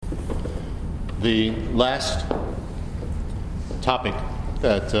The last topic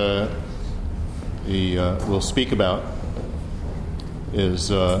that we'll speak about is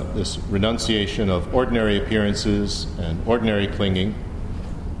this renunciation of ordinary appearances and ordinary clinging.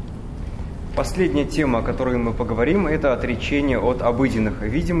 Последняя тема, о которой мы поговорим, это отречение от обыденных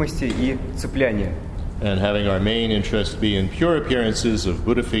видимостей и цепляния. And having our main interest be in pure appearances of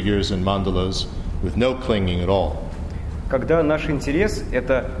Buddha figures and mandalas with no clinging at all. Когда наш интерес –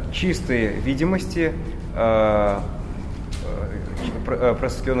 это чистые видимости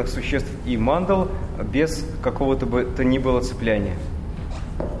просветленных существ и мандал без какого-то бы то ни было цепляния.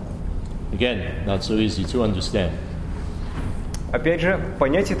 Again, not so easy to understand. Опять же,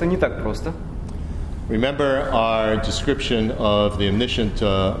 понять это не так просто. Remember our description of the omniscient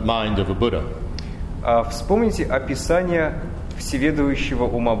mind of a Buddha. Вспомните описание всеведущего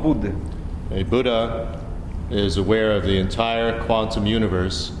ума Будды. A Buddha is aware of the entire quantum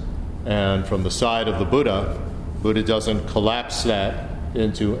universe, and from the side of the Buddha doesn't collapse that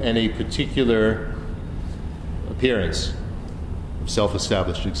into any particular appearance of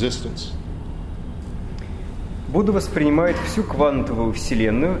self-established existence. Будда воспринимает всю квантовую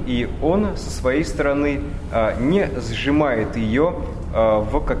вселенную, и он со своей стороны не сжимает ее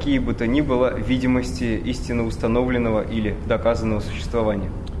в какие бы то ни было видимости истинно установленного или доказанного существования.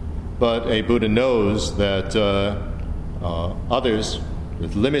 But a Buddha knows that others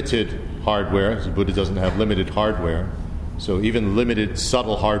with limited hardware, the Buddha doesn't have limited hardware, so even limited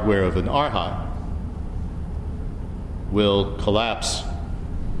subtle hardware of an arhat will collapse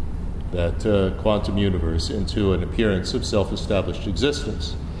that quantum universe into an appearance of self-established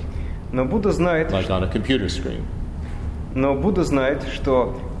existence, Но Будда знает, like on a computer screen. Но Будда знает,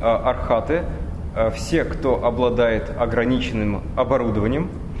 что архаты, все, кто обладает ограниченным оборудованием,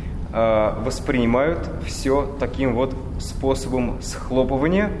 воспринимают все таким вот способом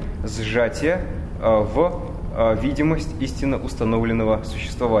схлопывания, сжатия в видимость истинно установленного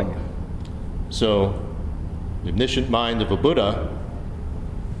существования. So, the omniscient mind of a Buddha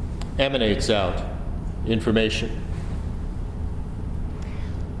emanates out information.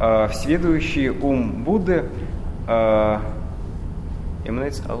 Всеведущий ум Будды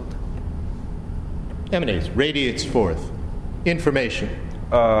emanates out. Emanates, radiates forth information.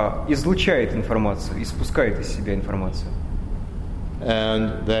 Излучает информацию, испускает из себя информацию.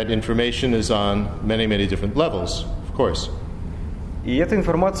 And that information is on many, many different levels, of course. И эта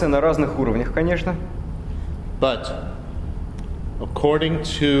информация на разных уровнях, конечно. But according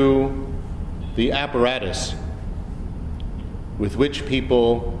to the apparatus with which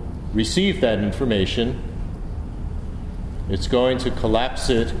people receive that information, it's going to collapse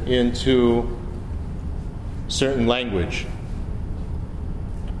it into certain language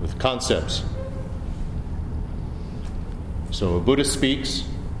with concepts. So a Buddha speaks,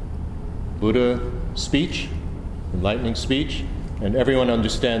 Buddha speech, enlightening speech, and everyone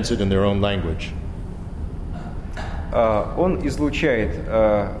understands it in their own language. Он излучает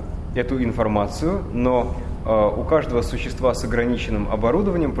эту информацию, но у каждого существа с ограниченным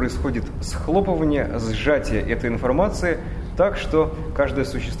оборудованием происходит схлопывание, сжатие этой информации так, что каждое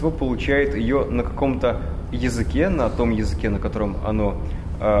существо получает ее на каком-то языке, на том языке, на котором оно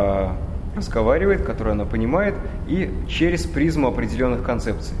разговаривает, который оно понимает, и через призму определенных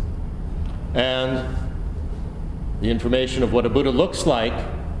концепций. And the information of what a Buddha looks like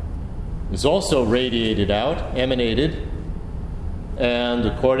is also radiated out, emanated, and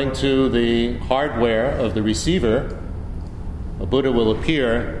according to the hardware of the receiver, a Buddha will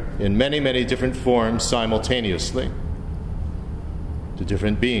appear in many, many different forms simultaneously to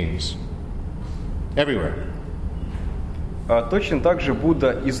different beings, everywhere. Точно так же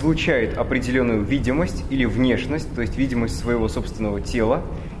Будда излучает определенную видимость или внешность, то есть видимость своего собственного тела,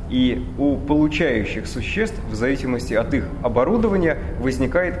 и у получающих существ, в зависимости от их оборудования,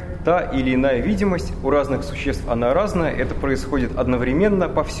 возникает та или иная видимость. У разных существ она разная, это происходит одновременно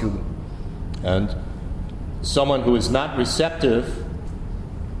повсюду. And someone who is not receptive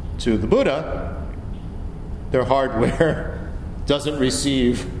to the Buddha, their hardware doesn't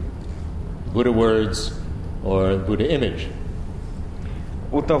receive Buddha words or Buddha image.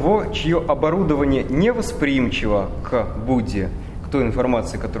 У того, чье оборудование не восприимчиво к Будде, к той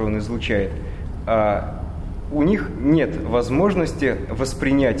информации, которую он излучает, у них нет возможности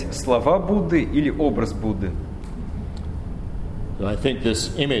воспринять слова Будды или образ Будды. So I think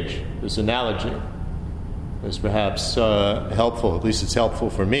this image, this analogy, is perhaps helpful. At least it's helpful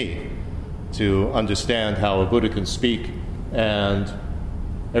for me to understand how a Buddha can speak, and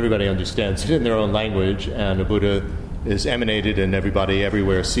everybody understands it in their own language, and a Buddha is emanated, and everybody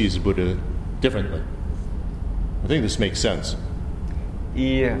everywhere sees a Buddha differently. I think this makes sense.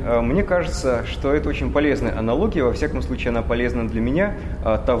 И мне кажется, что это очень полезная аналогия, во всяком случае она полезна для меня,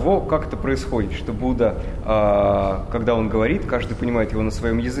 того, как это происходит, что Будда, когда он говорит, каждый понимает его на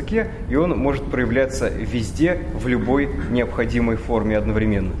своем языке, и он может проявляться везде, в любой необходимой форме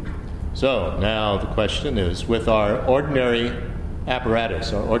одновременно. So now the question is, with our ordinary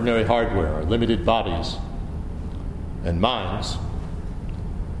apparatus, our ordinary hardware, our limited bodies and minds,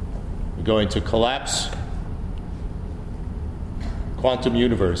 we're going to collapse quantum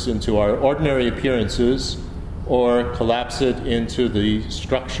universe into our ordinary appearances or collapse it into the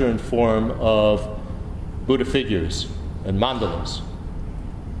structure and form of Buddha figures and mandalas.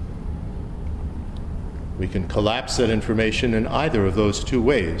 We can collapse that information in either of those two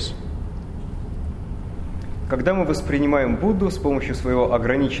ways. Когда мы воспринимаем Будду с помощью своего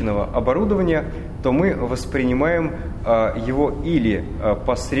ограниченного оборудования, то мы воспринимаем его или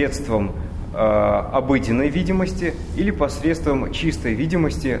посредством обыденной видимости, или посредством чистой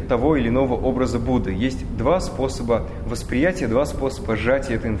видимости того или иного образа Будды. Есть два способа восприятия, два способа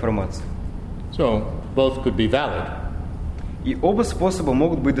сжатия этой информации. So, both could be valid. И оба способа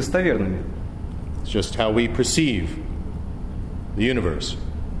могут быть достоверными. It's just how we perceive the universe.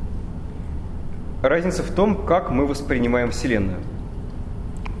 Разница в том, как мы воспринимаем Вселенную.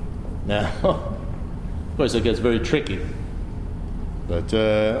 Now, of course, it gets very tricky, but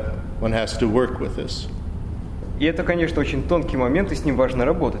one has to work with this. И это, конечно, очень тонкий момент, и с ним важно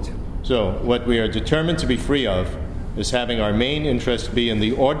работать. So, what we are determined to be free of is having our main interest be in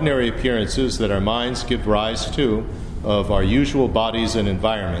the ordinary appearances that our minds give rise to of our usual bodies and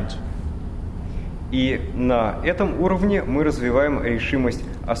environment. И на этом уровне мы развиваем решимость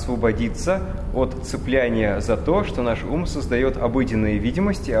освободиться от цепляния за то, что наш ум создает обыденные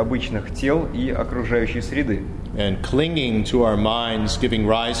видимости обычных тел и окружающей среды. And clinging to our minds, giving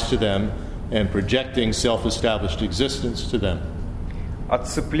rise to them, and projecting self-established existence to them. От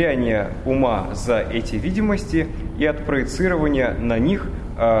цепляния ума за эти видимости и от проецирования на них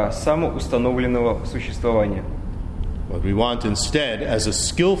самоустановленного существования. What we want instead, as a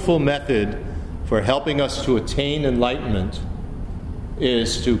skillful method for helping us to attain enlightenment,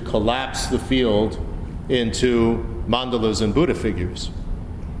 is to collapse the field into mandalas and Buddha figures.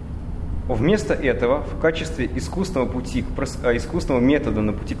 Вместо этого, в качестве искусственного метода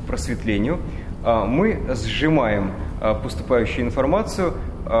на пути к просветлению, мы сжимаем поступающую информацию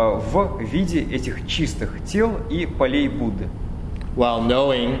в виде этих чистых тел и полей Будды. While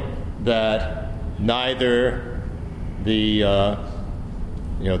knowing that neither the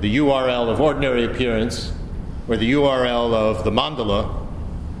URL of ordinary appearance or the URL of the mandala,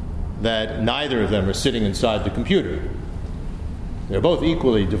 that neither of them are sitting inside the computer. They're both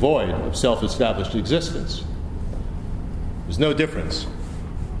equally devoid of self-established existence. There's no difference.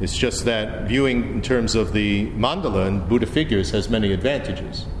 It's just that viewing in terms of the mandala and Buddha figures has many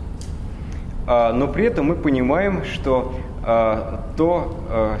advantages. Но при этом мы понимаем, что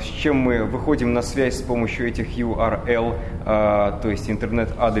то, с чем мы выходим на связь с помощью этих URL, то есть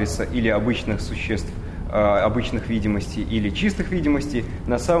интернет-адреса или обычных существ, обычных видимостей или чистых видимостей,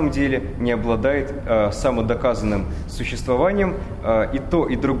 на самом деле не обладает самодоказанным существованием. И то,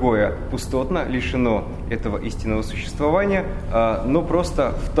 и другое пустотно, лишено этого истинного существования, но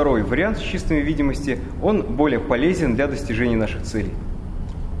просто второй вариант с чистыми видимости, он более полезен для достижения наших целей.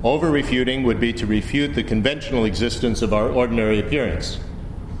 Over-refuting would be to refute the conventional existence of our ordinary appearance.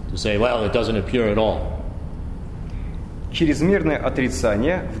 To say, well, it doesn't appear at all. Чрезмерное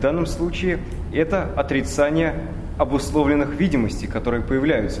отрицание в данном случае – это отрицание обусловленных видимостей, которые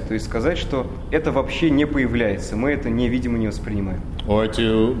появляются. То есть сказать, что это вообще не появляется, мы это не видим и не воспринимаем. Or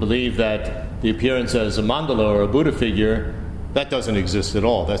to believe that the appearance as a mandala or a Buddha figure, that doesn't exist at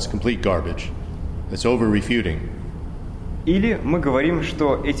all. That's complete garbage. That's over-refuting. Или мы говорим,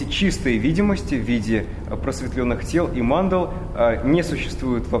 что эти чистые видимости в виде просветленных тел и мандал не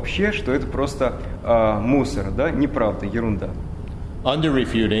существуют вообще, что это просто мусор, да, неправда, ерунда.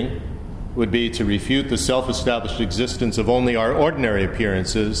 Under-refuting would be to refute the self-established existence of only our ordinary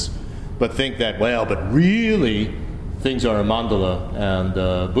appearances, but think that, well, but really things are a mandala and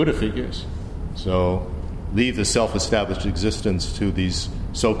Buddha figures. So leave the self-established existence to these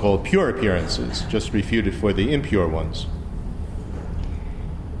so-called pure appearances, just refute it for the impure ones.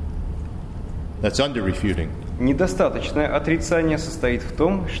 That's under-refuting. Недостаточное отрицание состоит в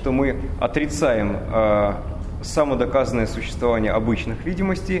том, что мы отрицаем самодоказанное существование обычных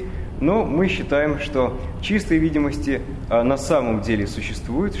видимостей, но мы считаем, что чистые видимости на самом деле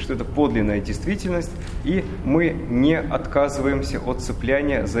существуют, что это подлинная действительность, и мы не отказываемся от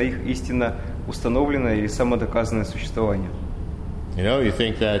цепляния за их истинно установленное или самодоказанное существование. You know, you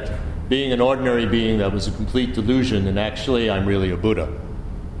think that being an ordinary being that was a complete delusion, and actually I'm really a Buddha.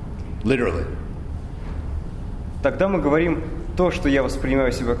 Literally. Тогда мы говорим, то, что я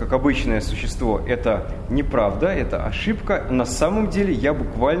воспринимаю себя как обычное существо, это неправда, это ошибка. На самом деле я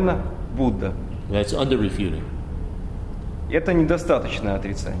буквально Будда. That's under-refuting. Это недостаточное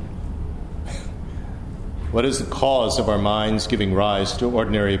отрицание. What is the cause of our minds giving rise to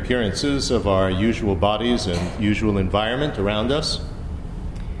ordinary appearances of our usual bodies and usual environment around us?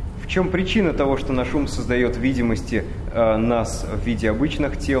 В чем причина того, что наш ум создает видимости нас в виде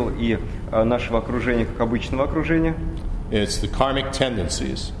обычных тел и нашего окружения как обычного окружения? It's the karmic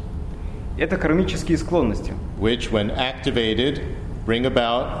tendencies, Это кармические склонности, which, when activated, bring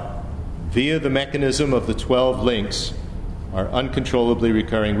about, via the mechanism of the 12 links, our uncontrollably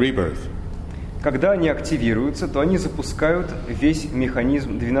recurring rebirth. Когда они активируются, то они запускают весь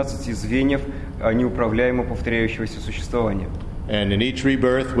механизм 12 звеньев неуправляемо повторяющегося существования. And in each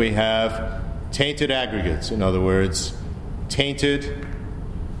rebirth we have tainted aggregates. In other words, tainted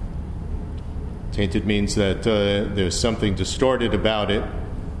means that there's something distorted about it.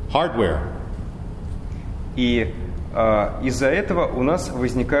 Hardware. И из-за этого у нас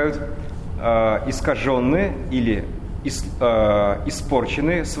возникают искаженные или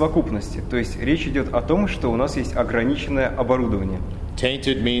испорченные совокупности. То есть речь идет о том, что у нас есть ограниченное оборудование.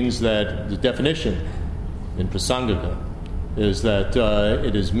 Tainted means that the definition in Prasangika is that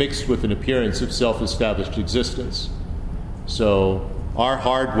it is mixed with an appearance of self-established existence. So our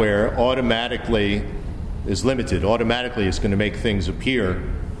hardware automatically is limited. Automatically it's going to make things appear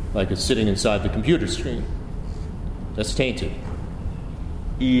like it's sitting inside the computer screen. That's tainted.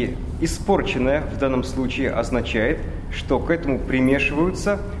 И испорченное в данном случае означает, что к этому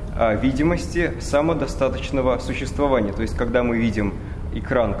примешиваются видимости самодостаточного существования. То есть, когда мы видим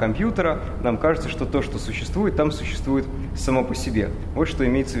экран компьютера, нам кажется, что то, что существует, там существует само по себе. Вот что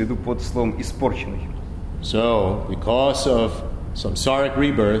имеется в виду под словом «испорченный». So, because of samsaric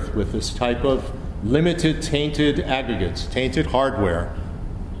rebirth with this type of limited tainted aggregates, tainted hardware,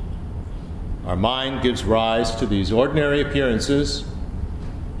 our mind gives rise to these ordinary appearances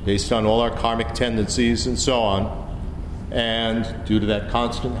based on all our karmic tendencies and so on. And due to that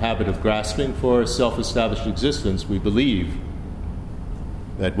constant habit of grasping for self-established existence, we believe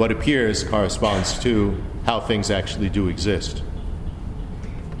that what appears corresponds to how things actually do exist.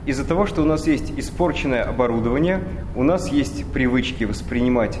 Из-за того, что у нас есть испорченное оборудование, у нас есть привычки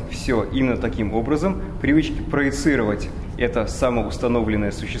воспринимать все именно таким образом, привычки проецировать это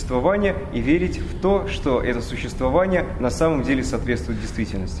самоустановленное существование и верить в то, что это существование на самом деле соответствует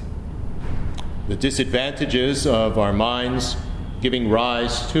действительности. The disadvantages of our minds giving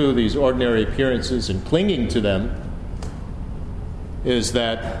rise to these ordinary appearances and clinging to them is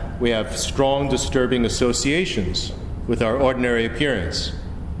that we have strong disturbing associations with our ordinary appearance.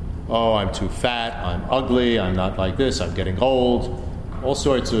 Oh, I'm too fat, I'm ugly, I'm not like this, I'm getting old. All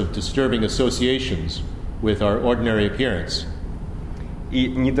sorts of disturbing associations with our ordinary appearance. И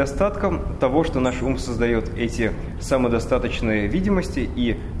недостатком того, что наш ум создает эти самодостаточные видимости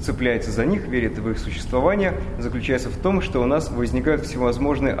и цепляется за них, верит в их существование, заключается в том, что у нас возникают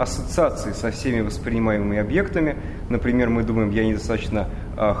всевозможные ассоциации со всеми воспринимаемыми объектами. Например, мы думаем, я недостаточно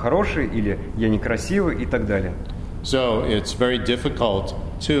хороший или я некрасивый и так далее. So it's very difficult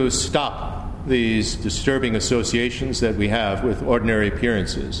to stop these disturbing associations that we have with ordinary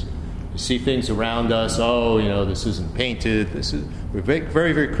appearances. You see things around us, oh, you know, this isn't painted, we're very,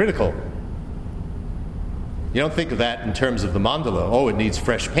 very, very critical. You don't think of that in terms of the mandala, oh, it needs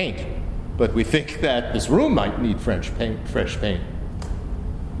fresh paint. But we think that this room might need fresh paint.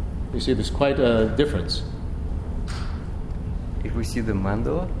 You see, there's quite a difference. If we see the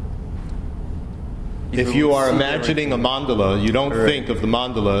mandala? If you are imagining a mandala, you don't think of the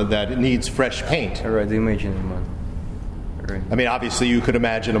mandala that it needs fresh paint. Right, imagine the mandala. Right. I mean, obviously, you could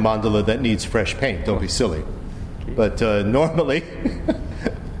imagine a mandala that needs fresh paint. Don't be silly. Okay. But normally,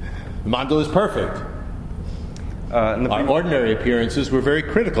 the mandala is perfect. Our ordinary appearances we're very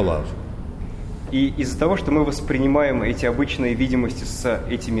critical of. И из-за того, что мы воспринимаем эти обычные видимости с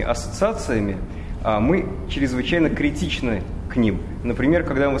этими ассоциациями, мы чрезвычайно критичны к ним. Например,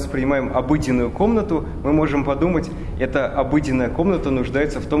 когда мы воспринимаем обыденную комнату, мы можем подумать, эта обыденная комната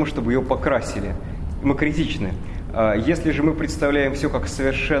нуждается в том, чтобы ее покрасили. Мы критичны. Если же мы представляем все как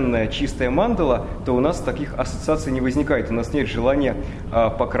совершенная чистая мандала, то у нас таких ассоциаций не возникает. У нас нет желания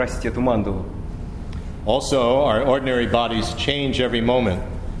покрасить эту мандалу. Also, our ordinary bodies change every moment.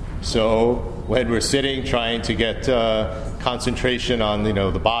 So when we're sitting trying to get concentration on,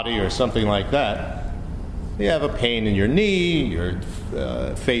 the body or something like that, you have a pain in your knee, your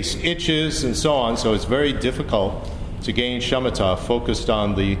face itches, and so on. So it's very difficult to gain shamatha focused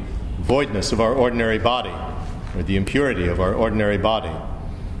on the voidness of our ordinary body, or the impurity of our ordinary body.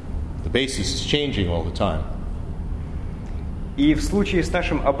 The basis is changing all the time. И в случае с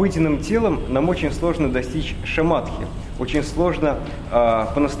нашим обыденным телом нам очень сложно достичь шаматхи. Очень сложно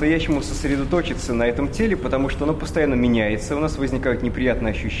по-настоящему сосредоточиться на этом теле, потому что оно постоянно меняется, у нас возникают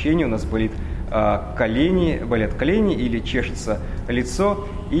неприятные ощущения, у нас болят колени или чешется лицо,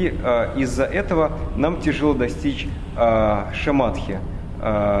 и из-за этого нам тяжело достичь шаматхи.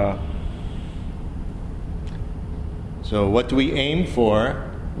 So what do we aim for?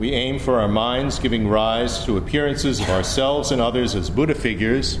 We aim for our minds giving rise to appearances of ourselves and others as Buddha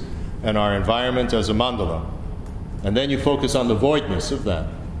figures and our environment as a mandala. And then you focus on the voidness of that.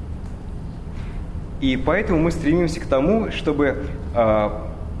 И поэтому мы стремимся к тому, чтобы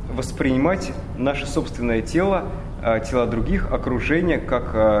воспринимать наше собственное тело, тела других, окружение,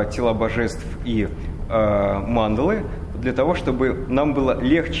 как тела божеств и мандалы, для того, чтобы нам было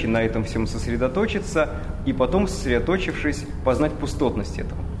легче на этом всем сосредоточиться и потом, сосредоточившись, познать пустотность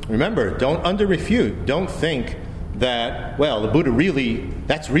этого. Remember, don't under-refute. Don't think that, well, the Buddha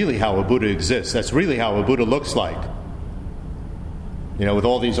that's really how a Buddha exists. That's really how a Buddha looks like. You know, with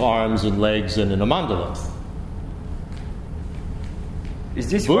all these arms and legs and in a mandala.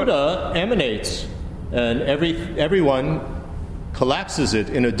 Buddha emanates, and everyone collapses it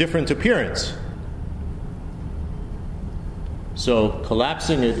in a different appearance. So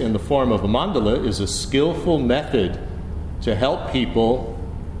collapsing it in the form of a mandala is a skillful method to help people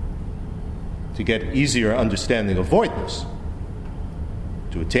to get easier understanding of voidness,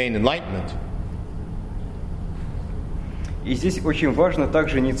 to attain enlightenment. И здесь очень важно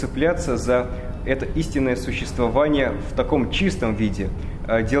также не цепляться за это истинное существование в таком чистом виде.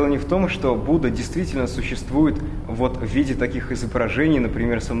 Дело не в том, что Будда действительно существует вот в виде таких изображений,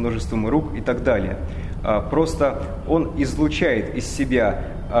 например, со множеством рук и так далее. Просто он излучает из себя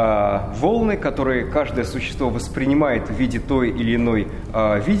волны, которые каждое существо воспринимает в виде той или иной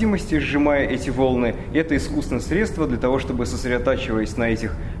видимости, сжимая эти волны. Это искусственное средство для того, чтобы, сосредотачиваясь на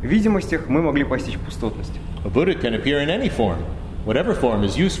этих видимостях, мы могли постичь пустотность. A Buddha can appear in any form. Whatever form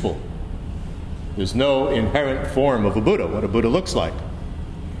is useful. There's no inherent form of a Buddha, what a Buddha looks like.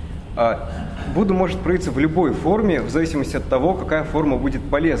 Будда может проявиться в любой форме, в зависимости от того, какая форма будет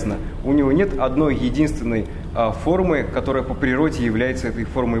полезна. У него нет одной единственной формы, которая по природе является этой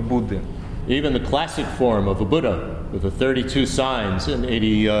формой Будды. Even the classic form of a Buddha, with the 32 signs and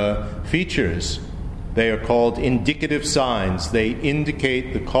 80 features, they are called indicative signs. They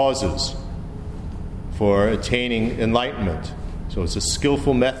indicate the causes for attaining enlightenment. So it's a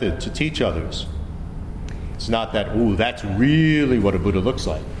skillful method to teach others. It's not that, that's really what a Buddha looks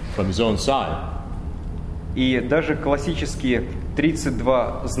like from his own side. И даже классические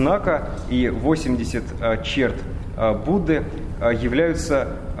 32 знака и 80 черт Будды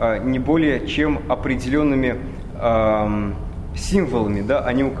являются не более чем определенными символами, да?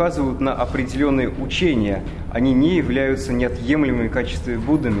 Они указывают на определенные учения, они не являются неотъемлемыми качествами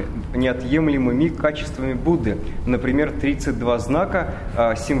Будды. Например, 32 знака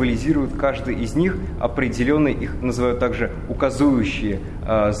символизируют каждый из них определенные, их называют также указующие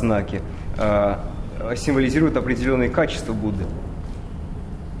знаки, символизируют определенные качества Будды.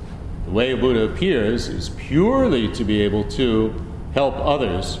 The way a Buddha appears is purely to be able to help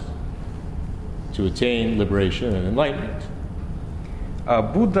others to attain liberation and enlightenment.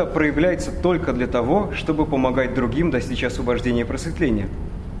 Будда проявляется только для того, чтобы помогать другим достичь освобождения и просветления.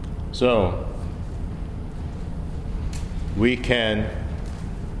 So, we can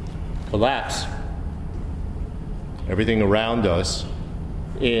collapse everything around us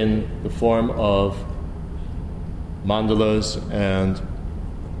in the form of mandalas and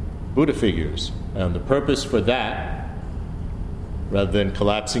Buddha figures. And the purpose for that, rather than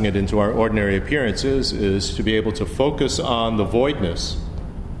collapsing it into our ordinary appearances, is to be able to focus on the voidness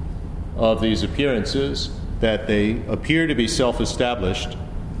of these appearances, that they appear to be self-established,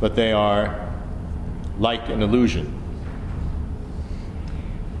 but they are like an illusion.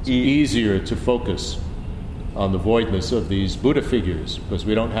 It's easier to focus on the voidness of these Buddha figures because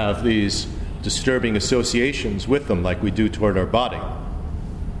we don't have these disturbing associations with them like we do toward our body.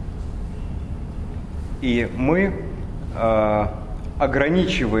 И мы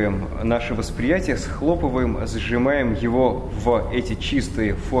ограничиваем наше восприятие, схлопываем, сжимаем его в эти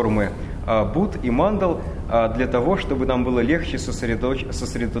чистые формы Будд и мандал для того, чтобы нам было легче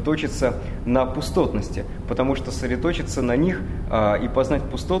сосредоточиться на пустотности, потому что сосредоточиться на них и познать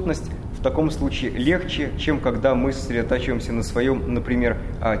пустотность в таком случае легче, чем когда мы сосредотачиваемся на своем, например,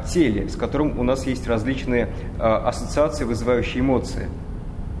 теле, с которым у нас есть различные ассоциации, вызывающие эмоции.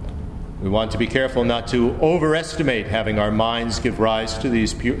 We want to be careful not to overestimate having our minds give rise to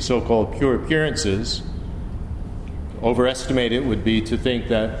these so-called pure appearances. Overestimate it would be to think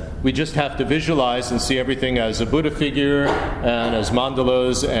that we just have to visualize and see everything as a Buddha figure and as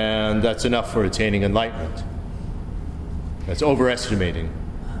mandalas, and that's enough for attaining enlightenment. That's overestimating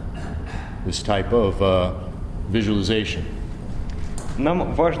this type of visualization.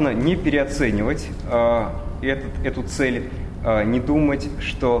 Нам важно не переоценивать эту цель, не думать,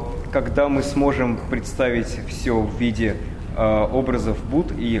 что когда мы сможем представить все в виде образов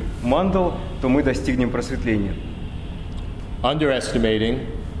Будд и мандал, то мы достигнем просветления. Underestimating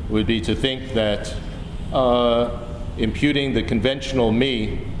would be to think that imputing the conventional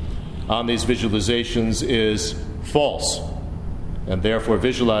me on these visualizations is false, and therefore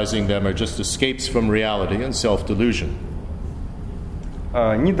visualizing them are just escapes from reality and self-delusion.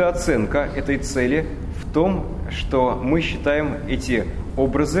 Недооценка этой цели в том, что мы считаем эти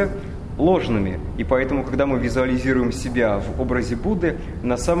образы ложными, и поэтому, когда мы визуализируем себя в образе Будды,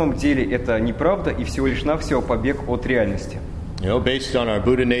 на самом деле это неправда и всего лишь навсего побег от реальности. You know, based on our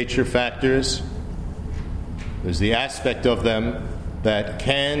Buddha nature factors, there's the aspect of them that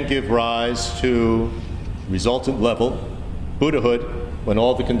can give rise to resultant level Buddhahood when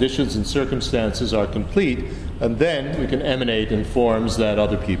all the conditions and circumstances are complete, and then we can emanate in forms that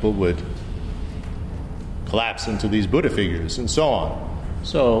other people would collapse into these Buddha figures and so on.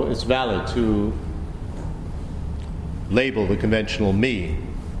 So it's valid to label the conventional me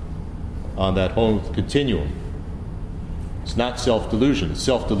on that whole continuum. It's not self-delusion. It's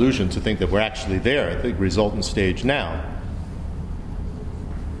self-delusion to think that we're actually there at the resultant stage now.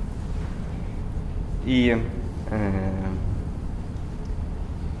 И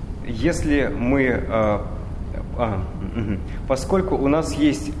если мы, поскольку у нас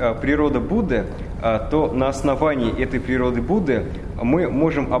есть природа Будды, то на основании этой природы Будды мы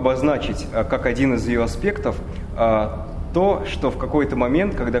можем обозначить как один из ее аспектов то, что в какой-то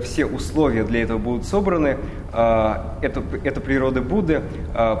момент, когда все условия для этого будут собраны, эта природа Будды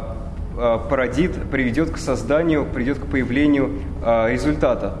приведет к созданию, придет к появлению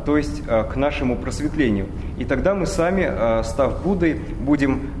результата, то есть к нашему просветлению. И тогда мы сами, став Буддой,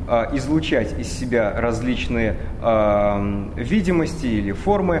 будем излучать из себя различные видимости или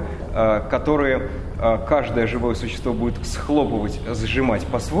формы, которые каждое живое существо будет схлопывать, сжимать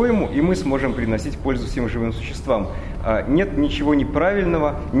по-своему, и мы сможем приносить пользу всем живым существам. Нет ничего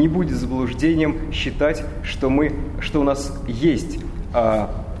неправильного, не будет заблуждением считать, что у нас есть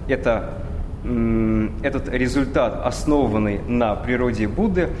этот результат, основанный на природе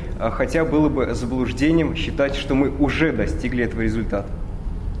Будды, хотя было бы заблуждением считать, что мы уже достигли этого результата.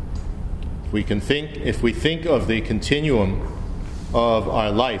 If we think of the continuum of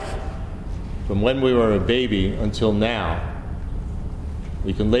our life from when we were a baby until now,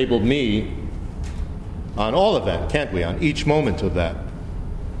 we can label me on all of that, can't we? On each moment of that.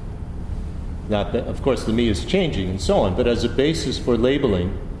 Not that, of course, the me is changing and so on, but as a basis for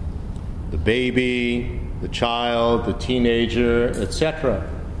labeling the baby, the child, the teenager, etc.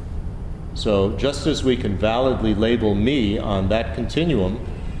 So just as we can validly label me on that continuum,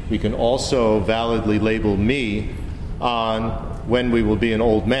 we can also validly label me on when we will be an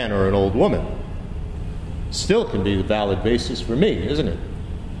old man or an old woman. Still can be the valid basis for me, isn't it?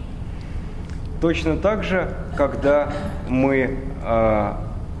 Точно так же, когда мы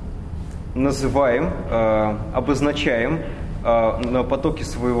называем, обозначаем на потоке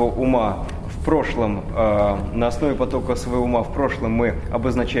своего ума в прошлом, на основе потока своего ума в прошлом мы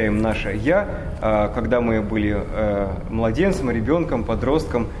обозначаем наше «я», когда мы были младенцем, ребенком,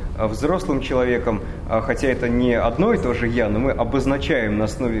 подростком, взрослым человеком, хотя это не одно и то же «я», но мы обозначаем на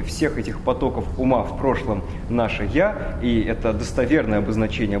основе всех этих потоков ума в прошлом наше «я», и это достоверное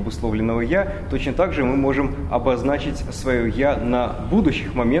обозначение обусловленного «я», точно так же мы можем обозначить свое «я» на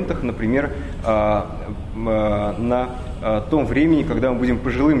будущих моментах, например, на том времени, когда мы будем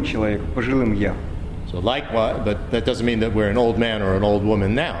пожилым человеком, пожилым «я». So likewise, but that doesn't mean that we're an old man or an old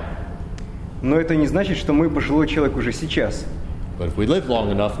woman now. Но это не значит, что мы пожилой человек уже сейчас. But if we live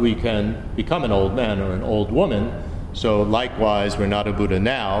long enough, we can become an old man or an old woman. So likewise, we're not a Buddha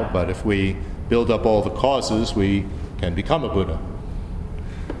now, but if we build up all the causes, we can become a Buddha.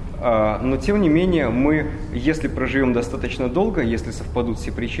 Но тем не менее, мы, если проживем достаточно долго, если совпадут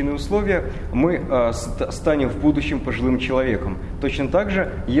все причины и условия, мы станем в будущем пожилым человеком. Точно так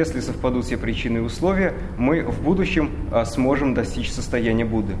же, если совпадут все причины и условия, мы в будущем сможем достичь состояния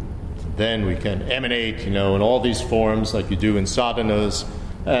Будды. Then we can emanate, in all these forms like you do in sadhanas,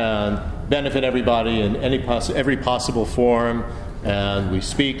 and benefit everybody in every possible form. And we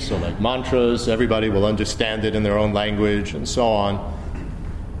speak, so like mantras, everybody will understand it in their own language, and so on.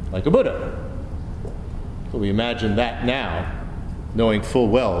 like a Buddha. So we imagine that now, knowing full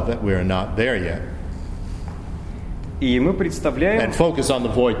well that we are not there yet. И мы представляем... And focus on the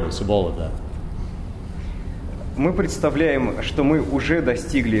voidness of all of that. Мы представляем, что мы уже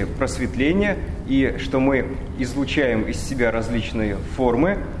достигли просветления и что мы излучаем из себя различные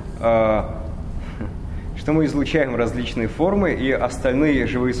формы, и остальные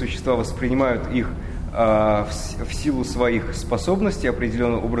живые существа воспринимают их в силу своих способностей,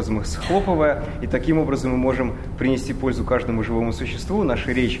 определенным образом их схлопывая, и таким образом мы можем принести пользу каждому живому существу.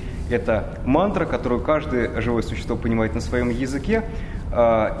 Наша речь – это мантра, которую каждое живое существо понимает на своем языке,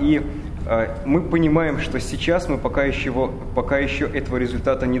 и мы понимаем, что сейчас мы пока еще этого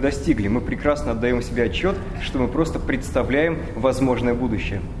результата не достигли. Мы прекрасно отдаем себе отчет, что мы просто представляем возможное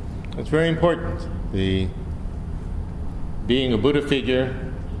будущее. It's very important. Being a Buddha figure,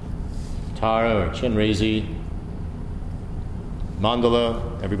 Tara or Chenrezig, Mandala,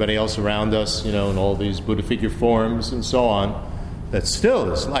 everybody else around us, in all these Buddha figure forms and so on, that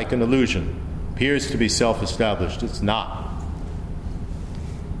still is like an illusion. Appears to be self-established. It's not.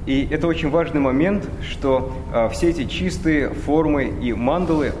 И это очень важный момент, что все эти чистые формы и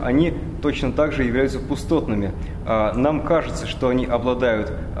мандалы, они точно так же являются пустотными. Нам кажется, что они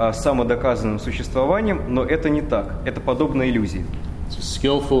обладают самодоказанным существованием, но это не так. Это подобно иллюзии. It's a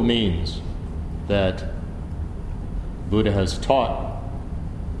skillful means that Buddha has taught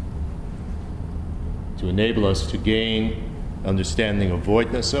to enable us to gain understanding of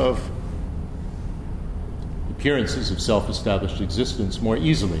voidness of appearances of self-established existence more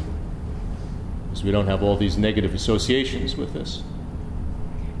easily, because we don't have all these negative associations with this.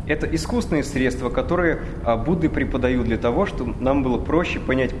 Это искусственные средства, которые Будды преподают для того, чтобы нам было проще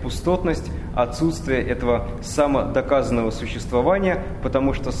понять пустотность, отсутствие этого самодоказанного существования,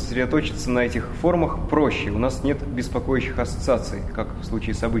 потому что сосредоточиться на этих формах проще. У нас нет беспокоящих ассоциаций, как в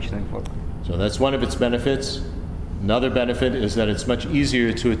случае с обычной формой. So that's one of its benefits. Another benefit is that it's much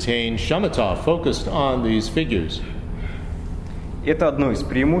easier to attain shamatha, focused on these figures. Это одно из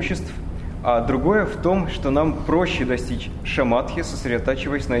преимуществ. А другое в том, что нам проще достичь шаматхи,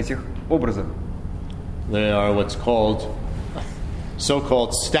 сосредотачиваясь на этих образах. They are what's called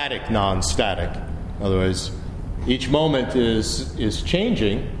so-called static non-static. In other words, each moment is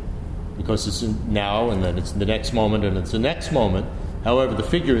changing because it's now and then it's the next moment and it's the next moment. However, the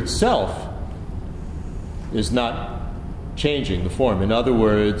figure itself is not changing the form. In other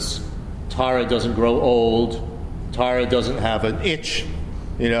words, Tara doesn't grow old. Tara doesn't have an itch,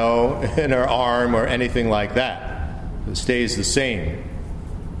 in her arm or anything like that. It stays the same.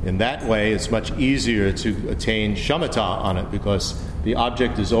 In that way, it's much easier to attain shamatha on it because the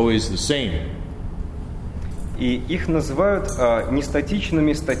object is always the same. И их называют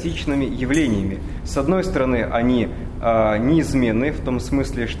статичными явлениями. С одной стороны, они неизменны, в том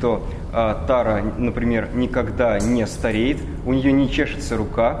смысле, что Тара, например, никогда не стареет, у нее не чешется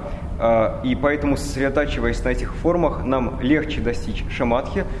рука, и поэтому, сосредотачиваясь на этих формах, нам легче достичь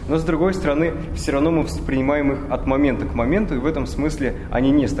шаматхи, но с другой стороны, все равно мы воспринимаем их от момента к моменту, и в этом смысле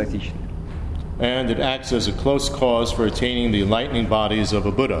они не статичны. And it acts as a close cause for attaining the enlightening bodies of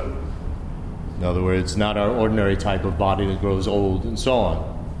a Buddha. In other words, not our ordinary type of body that grows old and so on.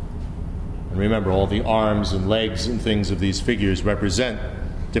 And remember, all the arms and legs and things of these figures represent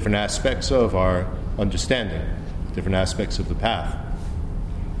different aspects of our understanding, different aspects of the path.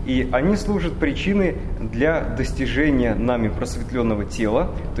 И они служат причиной для достижения нами просветленного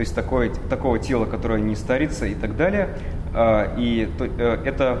тела, то есть такого тела, которое не старится и так далее. И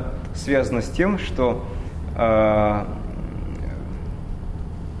это связано с тем, что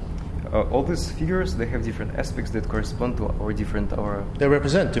all these figures, they have different aspects that correspond to our They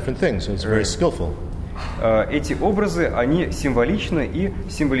represent different things, so it's very skillful. Эти образы, они символичны и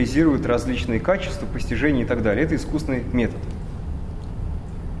символизируют различные качества, постижения и так далее. Это искусственный метод.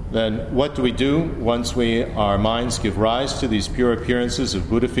 Then what do we do once our minds give rise to these pure appearances of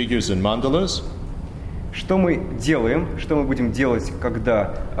Buddha figures and mandalas? Что мы будем делать,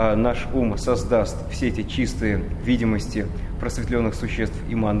 когда наш ум создаст все эти чистые видимости просветленных существ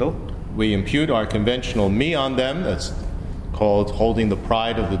и мандал? We impute our conventional me on them, that's called holding the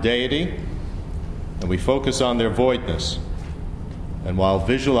pride of the deity, and we focus on their voidness. And while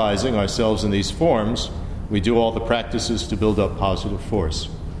visualizing ourselves in these forms, we do all the practices to build up positive force.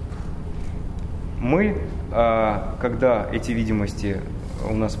 Мы, когда эти видимости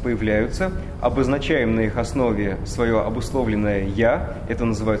у нас появляются, обозначаем на их основе свое обусловленное «я», это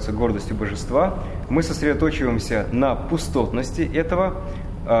называется гордостью божества, мы сосредоточиваемся на пустотности этого,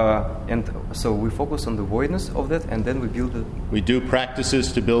 and so we focus on the voidness of that, and then we build it. We do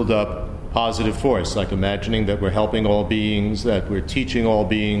practices to build up positive force, like imagining that we're helping all beings, that we're teaching all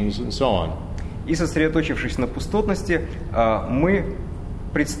beings, and so on. И сосредоточившись на пустотности, мы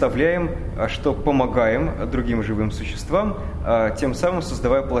представляем, что помогаем другим живым существам, тем самым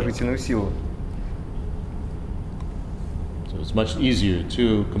создавая положительную силу. So it's much easier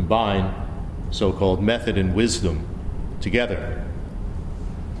to combine so-called method and wisdom together.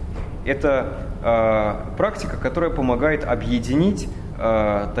 Это практика, которая помогает объединить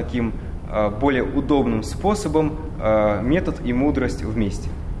таким более удобным способом метод и мудрость вместе.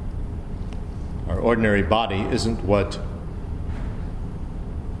 Our ordinary body isn't what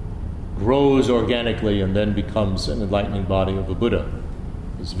grows organically and then becomes an enlightening body of a Buddha.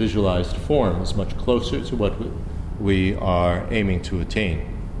 This visualized form is much closer to what we are aiming to attain.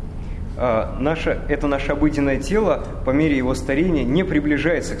 Это наше обыденное тело по мере его старения не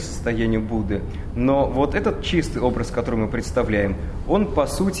приближается к состоянию Будды. Но вот этот чистый образ, который мы представляем, он по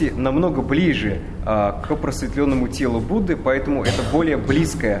сути намного ближе к просветленному телу Будды, поэтому это более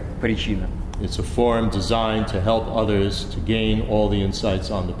близкая причина. It's a form designed to help others to gain all the insights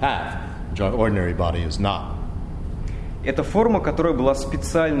on the path, which our ordinary body is not. Это форма, которая была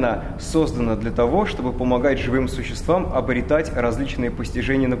специально создана для того, чтобы помогать живым существам обретать различные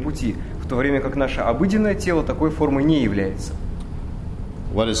постижения на пути, в то время как наше обыденное тело такой формой не является.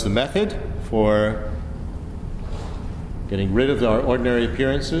 What is the method for getting rid of our ordinary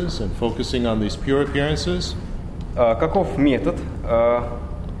appearances and focusing on these pure appearances? Каков метод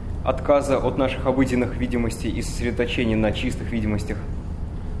отказа от наших обыденных видимостей и сосредоточения на чистых видимостях?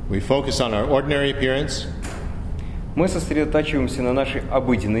 We focus on our ordinary appearance. Мы сосредотачиваемся на нашей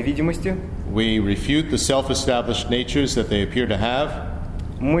обыденной видимости. We refute the self-established natures that they appear to have.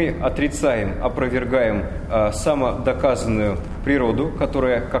 Мы отрицаем, опровергаем самодоказанную природу,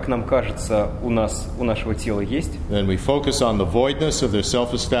 которая, как нам кажется, у нашего тела есть. Then we focus on the voidness of their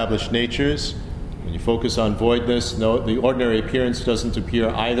self-established natures. When you focus on voidness, no, the ordinary appearance doesn't appear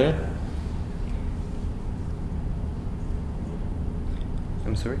either.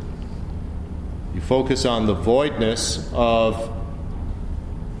 I'm sorry? You focus on the voidness of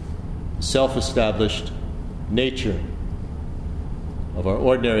self-established nature of our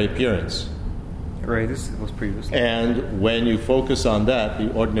ordinary appearance. Right, this was previously. And when you focus on that,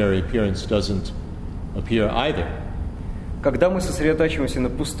 the ordinary appearance doesn't appear either. Когда мы сосредотачиваемся на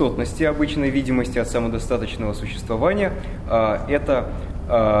пустотности, обычной видимости от самодостаточного существования, эта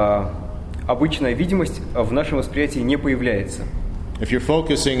обычная видимость в нашем восприятии не появляется. If you're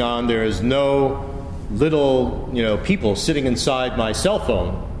focusing on there is no little, people sitting inside my cell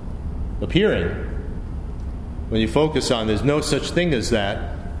phone appearing, when you focus on there's no such thing as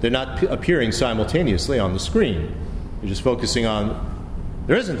that, they're not appearing simultaneously on the screen. You're just focusing on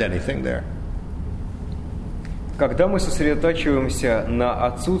there isn't anything there. Когда мы сосредотачиваемся на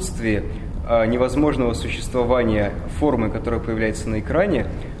отсутствии невозможного существования формы, которая появляется на экране,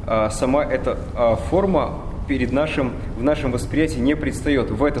 сама эта форма в нашем восприятии не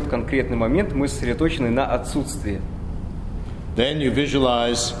предстает. В этот конкретный момент мы сосредоточены на отсутствии. Then you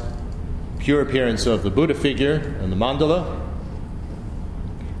visualize pure appearance of the Buddha figure and the mandala.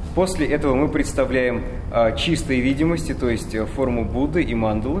 После этого мы представляем чистые видимости, то есть форму Будды и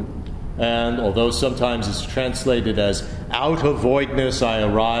мандалы. And although sometimes it's translated as out of voidness I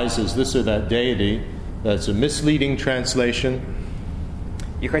arise as this or that deity, that's a misleading translation.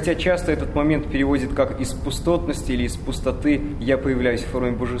 И хотя часто этот момент переводит как из пустотности или из пустоты я появляюсь в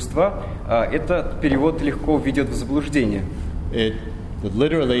форме божества, этот перевод легко введет в заблуждение.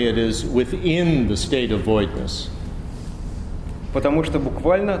 Literally it is within the state of voidness. Потому что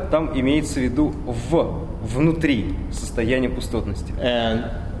буквально там имеется в виду внутри состояния пустотности. And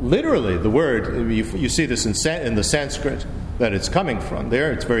literally the word, you see this in the Sanskrit that it's coming from.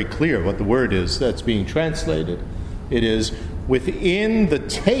 There it's very clear what the word is that's being translated. It is within the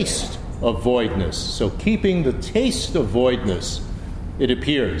taste of voidness. So keeping the taste of voidness, it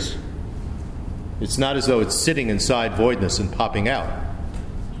appears. It's not as though it's sitting inside voidness and popping out.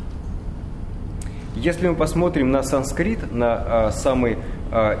 Если мы посмотрим на санскрит, на самый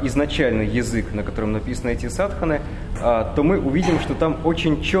изначальный язык, на котором написаны эти садханы, то мы увидим, что там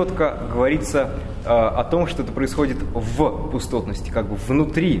очень четко говорится о том, что это происходит в пустотности, как бы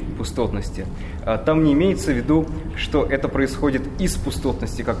внутри пустотности. Там не имеется в виду, что это происходит из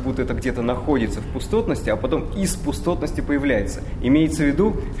пустотности, как будто это где-то находится в пустотности, а потом из пустотности появляется. Имеется в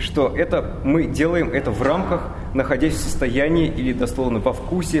виду, что мы делаем это в рамках, находясь в состоянии или дословно во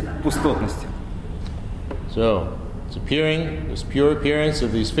вкусе пустотности. So, it's appearing, this pure appearance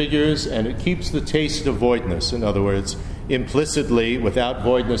of these figures, and it keeps the taste of voidness. In other words, implicitly, without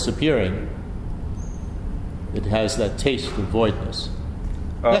voidness appearing, it has that taste of voidness.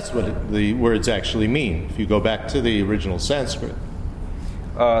 That's what the words actually mean. If you go back to the original Sanskrit.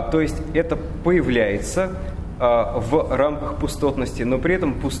 То есть это появляется в рамках пустотности, но при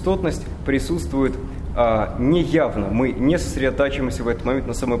этом пустотность присутствует неявно. Мы не сосредотачиваемся в этот момент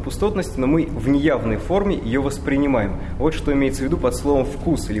на самой пустотности, но мы в неявной форме ее воспринимаем. Вот что имеется в виду под словом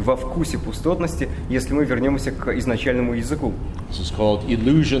 «вкус» или «во вкусе пустотности», если мы вернемся к изначальному языку. This is called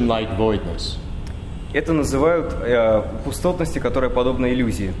illusion-like voidness. Это называют пустотности, которая подобна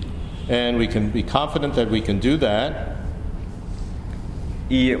иллюзии. And we can be confident that we can do that.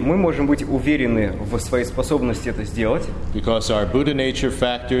 И мы можем быть уверены в своей способности это сделать, Because our Buddha nature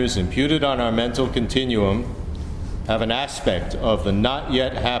factors imputed on our mental continuum have an aspect of the not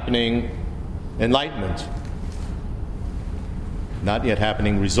yet happening enlightenment, not yet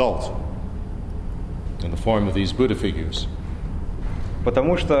happening result in the form of these Buddha figures.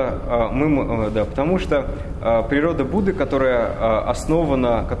 потому что природа Будды, которая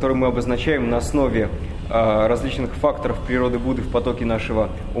основана, которую мы обозначаем на основе различных факторов природы Будды в потоке нашего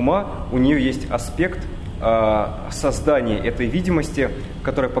ума, у нее есть аспект создания этой видимости,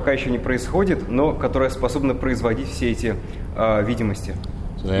 которая пока еще не происходит, но которая способна производить все эти видимости.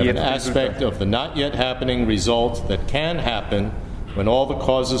 So they have an aspect of the not yet happening result that can happen when all the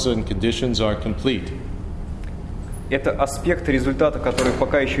causes and conditions are complete. Это аспект результата, который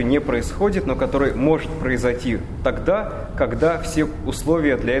пока еще не происходит, но который может произойти тогда, когда все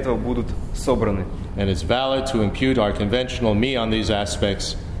условия для этого будут собраны. And it's valid to impute our conventional me on these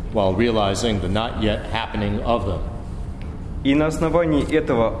aspects while realizing the not yet happening of them. И на основании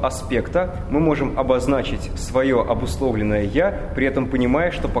этого аспекта мы можем обозначить свое обусловленное «я», при этом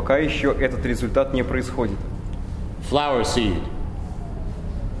понимая, что пока еще этот результат не происходит. Flower seed.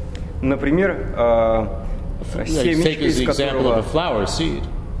 Например, Take as the example of a flower seed.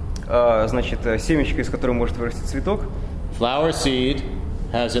 Семечко, из которого может вырасти цветок. Flower seed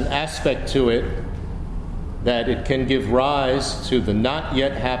has an aspect to it that it can give rise to the not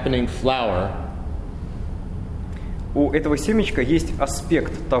yet happening flower. У этого семечка есть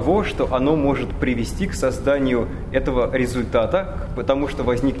аспект того, что оно может привести к созданию этого результата, потому что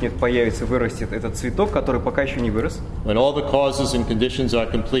возникнет, появится, вырастет этот цветок, который пока еще не вырос. When all the causes and conditions are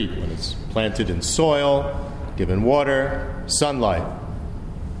complete, when it's planted in soil, given water, sunlight.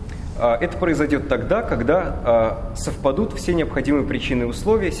 Это произойдет тогда, когда совпадут все необходимые причины и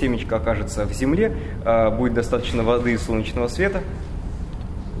условия, семечко окажется в земле, будет достаточно воды и солнечного света.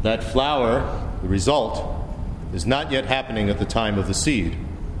 That flower, the result, is not yet happening at the time of the seed.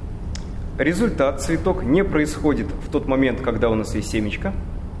 Результат, цветок, не происходит в тот момент, когда у нас есть семечко.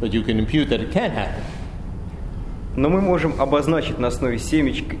 But you can impute that it can happen. Но мы можем обозначить на основе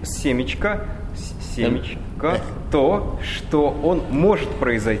семечка то, что он может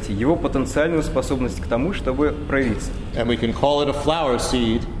произойти, его потенциальную способность к тому, чтобы проявиться. And we can call it a flower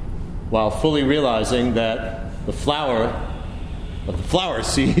seed while fully realizing that the flower of the flower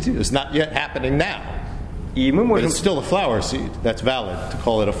seed is not yet happening now. И мы But можем... it's still a flower seed. That's valid to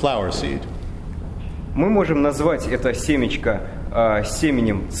call it a flower seed. Мы можем назвать это семечко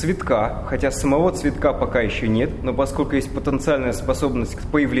семенем цветка, хотя самого цветка пока еще нет, но поскольку есть потенциальная способность к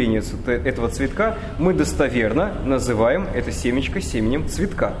появлению этого цветка, мы достоверно называем это семечко семенем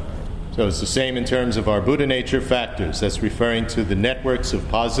цветка. So it's the same in terms of our Buddha nature factors. That's referring to the networks of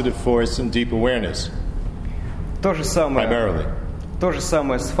positive force and deep awareness. То же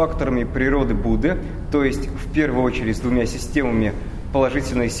самое с факторами природы Будды, то есть в первую очередь с двумя системами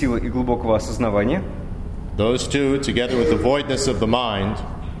положительной силы и глубокого осознавания. Those two, together with the voidness of the mind,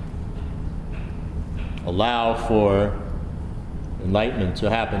 allow for enlightenment to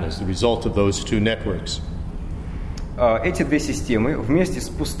happen as the result of those two networks. Эти две системы вместе с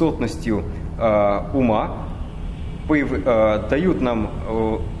пустотностью ума дают нам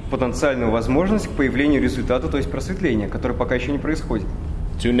потенциальную возможность к появлению результата, то есть просветления, которое пока еще не происходит.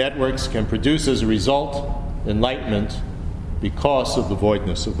 Two networks can produce as a result enlightenment because of the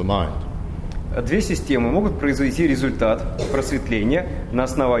voidness of the mind. Две системы могут произвести результат просветления на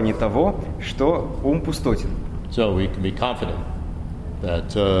основании того, что ум пустотен. So we can be confident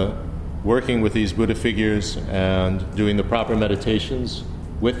that working with these Buddha figures and doing the proper meditations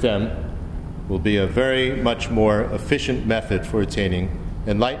with them will be a very much more efficient method for attaining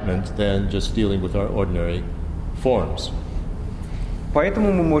enlightenment than just dealing with our ordinary forms.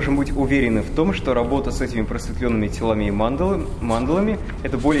 Поэтому мы можем быть уверены в том, что работа с этими просветленными телами и мандалами –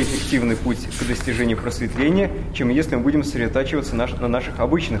 это более эффективный путь к достижению просветления, чем если мы будем сосредотачиваться на наших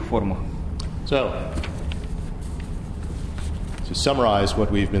обычных формах. So, to summarize what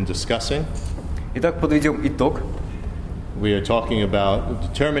we've been discussing, Итак, подведем итог. we are talking about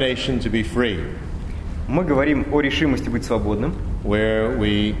determination to be free. Мы говорим о решимости быть свободным. where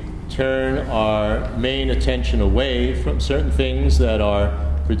we turn our main attention away from certain things that are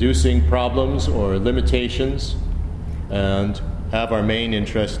producing problems or limitations and have our main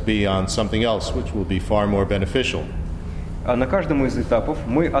interest be on something else, which will be far more beneficial. На каждом из этапов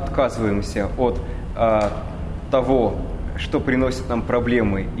мы отказываемся от того, что приносит нам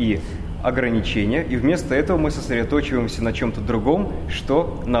проблемы и ограничения, и вместо этого мы сосредоточиваемся на чем-то другом,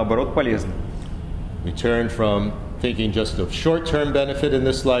 что, наоборот, полезно. We turn from thinking just of short-term benefit in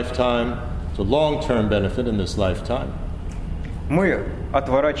this lifetime to long-term benefit in this lifetime. Мы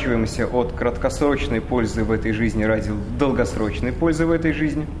отворачиваемся от краткосрочной пользы в этой жизни ради долгосрочной пользы в этой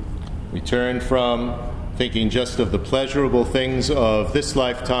жизни. We turn from thinking just of the pleasurable things of this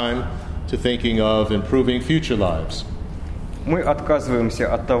lifetime to thinking of improving future lives. Мы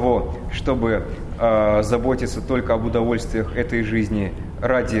отказываемся от того, чтобы заботиться только об удовольствиях этой жизни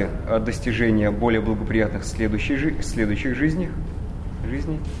ради достижения более благоприятных следующих жизней.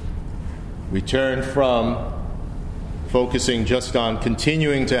 We turn from focusing just on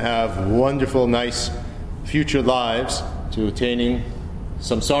continuing to have wonderful, nice future lives to attaining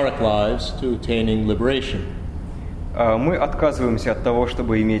samsaric lives, to attaining liberation. Мы отказываемся от того,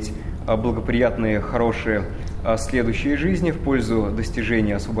 чтобы иметь благоприятные, хорошие следующие жизни в пользу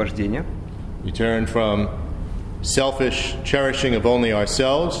достижения освобождения. We turn from selfish cherishing of only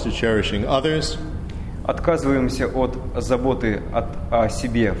ourselves to cherishing others. Отказываемся от заботы о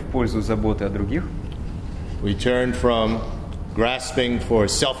себе в пользу заботы о других. We turn from grasping for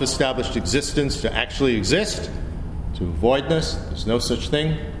self-established existence to actually exist, to voidness. There's no such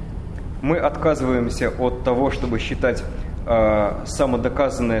thing. Мы отказываемся от того, чтобы считать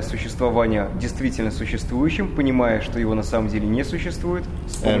самодоказанное существование действительно существующим, понимая, что его на самом деле не существует,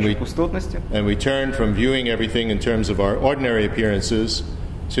 с помощью пустотности. And we turn from viewing everything in terms of our ordinary appearances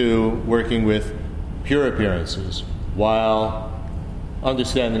to working with pure appearances, while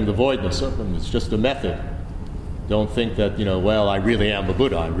understanding the voidness of them. It's just a method. Don't think that, well, I really am a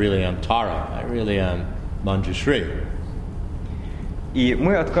Buddha, I really am Tara, I really am Manjushri. И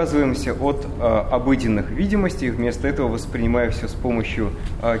мы отказываемся от обыденных видимостей, вместо этого воспринимая все с помощью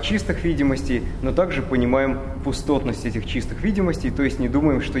чистых видимостей, но также понимаем пустотность этих чистых видимостей, то есть не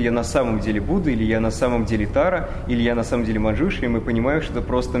думаем, что я на самом деле Будда, или я на самом деле Тара, или я на самом деле Манджушри, и мы понимаем, что это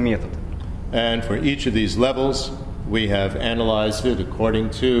просто метод. And for each of these levels, we have analyzed it according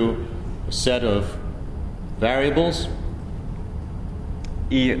to a set of variables.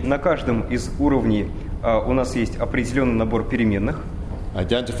 И на каждом из уровней у нас есть определенный набор переменных.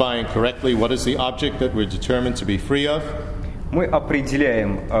 Identifying correctly what is the object that we're determined to be free of. Мы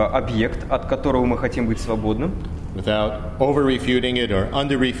определяем объект, от которого мы хотим быть свободным. Without over-refuting it or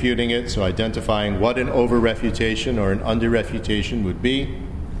under-refuting it, so identifying what an over-refutation or an under-refutation would be.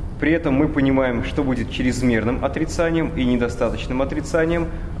 При этом мы понимаем, что будет чрезмерным отрицанием и недостаточным отрицанием,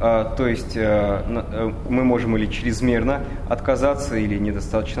 то есть мы можем или чрезмерно отказаться, или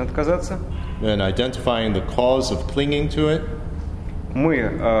недостаточно отказаться. Then identifying the cause of clinging to it. Мы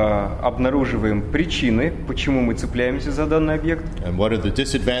обнаруживаем причины, почему мы цепляемся за данный объект. And what are the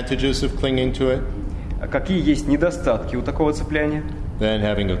disadvantages of clinging to it? Какие есть недостатки у такого цепляния? Then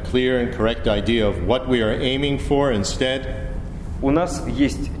having a clear and correct idea of what we are aiming for instead. У нас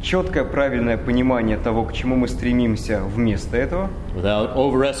есть четкое, правильное понимание того, к чему мы стремимся вместо этого. Without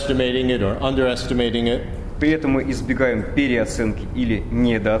overestimating it or underestimating it. При этом мы избегаем переоценки или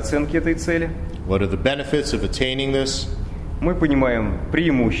недооценки этой цели. What are the benefits of attaining this? Мы понимаем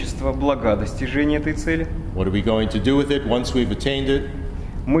преимущества, блага достижения этой цели. What are we going to do with it once we've attained it?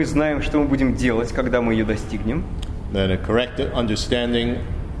 Мы знаем, что мы будем делать, когда мы ее достигнем. Then a correct understanding,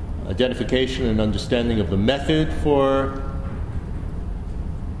 identification and understanding of the method for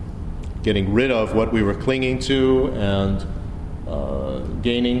getting rid of what we were clinging to and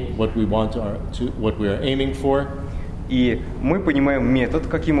gaining what we want what we are aiming for. И мы понимаем метод,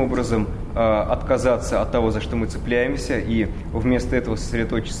 каким образом отказаться от того, за что мы цепляемся, и вместо этого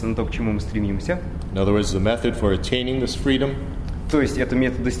сосредоточиться на том, к чему мы стремимся. In other words, the method for attaining this freedom. То есть это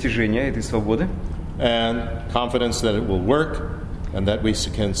метод достижения этой свободы. And confidence that it will work and that we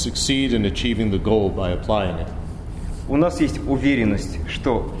can succeed in achieving the goal by applying it. У нас есть уверенность,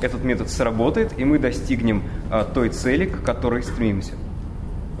 что этот метод сработает, и мы достигнем той цели, к которой стремимся.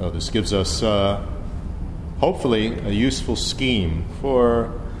 This gives us hopefully a useful scheme for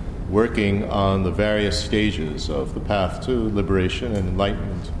working on the various stages of the path to liberation and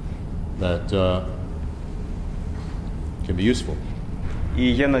enlightenment that can be useful. И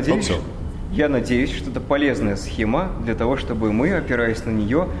я надеюсь, что это полезная схема для того, чтобы мы, опираясь на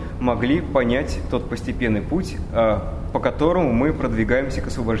нее, могли понять тот постепенный путь, по которому мы продвигаемся к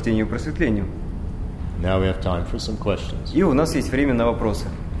освобождению и просветлению. Now we have time for some questions. И у нас есть время на вопросы.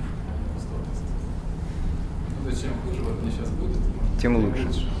 Чем хуже вот мне сейчас будет, Тем лучше.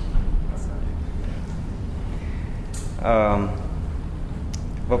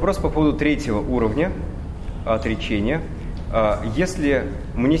 Вопрос по поводу третьего уровня отречения. Если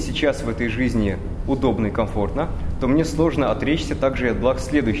мне сейчас в этой жизни удобно и комфортно, то мне сложно отречься также и от благ в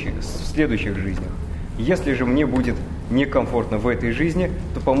следующих жизнях. Если же мне будет некомфортно в этой жизни,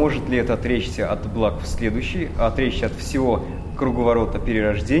 то поможет ли это отречься от благ в следующей, отречься от всего круговорота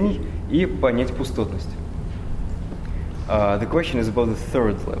перерождений и понять пустотность? The question is about the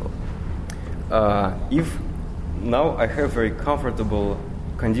third level. If now I have very comfortable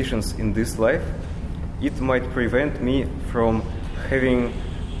conditions in this life, it might prevent me from having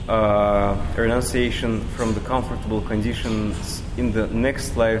renunciation from the comfortable conditions in the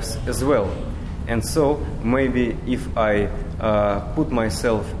next lives as well. And so maybe if I put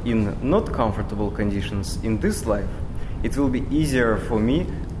myself in not comfortable conditions in this life, it will be easier for me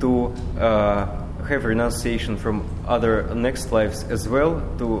to have renunciation from other next lives as well,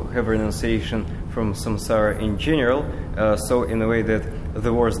 to have renunciation from samsara in general, so in a way that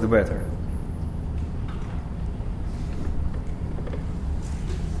the worse the better.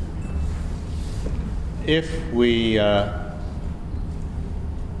 If we have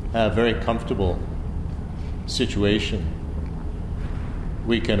a very comfortable situation,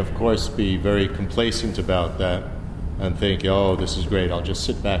 we can of course be very complacent about that and think, oh, this is great, I'll just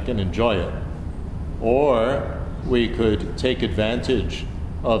sit back and enjoy it. Or we could take advantage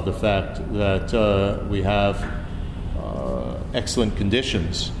of the fact that we have excellent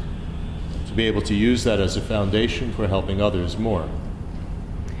conditions to be able to use that as a foundation for helping others more.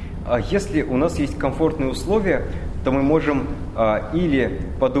 Если у нас есть комфортные условия, то мы можем или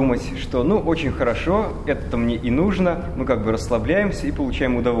подумать, что ну очень хорошо, это мне и нужно, мы как бы расслабляемся и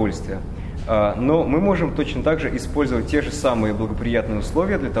получаем удовольствие. Но мы можем точно так же использовать те же самые благоприятные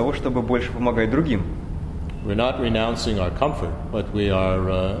условия для того, чтобы больше помогать другим. We're not renouncing our comfort, but we are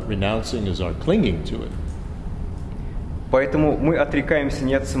renouncing is our clinging to it. Поэтому мы отрекаемся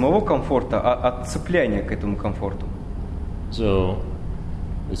не от самого комфорта, а от цепляния к этому комфорту. So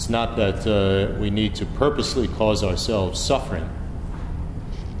it's not that we need to purposely cause ourselves suffering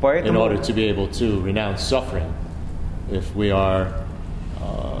in order to be able to renounce suffering. If we are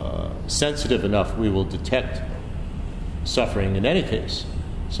sensitive enough, we will detect suffering in any case.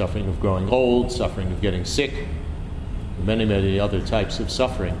 Suffering of growing old, suffering of getting sick, many, many other types of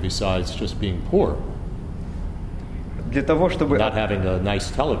suffering besides just being poor. Для того, чтобы not having a nice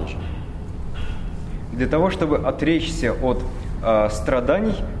television. Для того, чтобы отречься от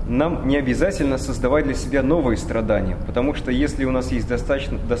страданий, нам не обязательно создавать для себя новые страдания, потому что если у нас есть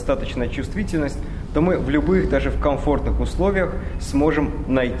достаточная чувствительность, то мы в любых, даже в комфортных условиях сможем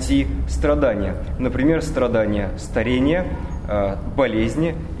найти страдания. Например, страдания старения,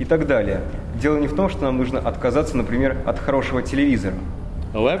 болезни и так далее. Дело не в том, что нам нужно отказаться, например, от хорошего телевизора.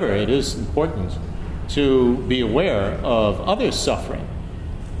 However, it is important to be aware of others' suffering.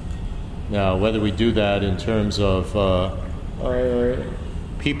 Now, whether we do that in terms of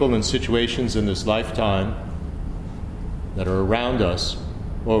people and situations in this lifetime that are around us,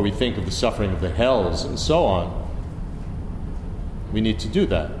 or we think of the suffering of the hells and so on, we need to do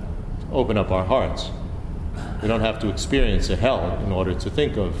that, to open up our hearts. We don't have to experience a hell in order to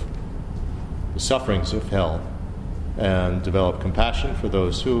think of the sufferings of hell and develop compassion for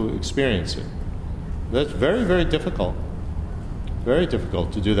those who experience it. That's very, very difficult. Very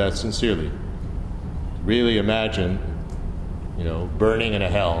difficult to do that sincerely. Really imagine, burning in a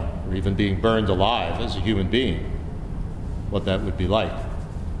hell, or even being burned alive as a human being, what that would be like.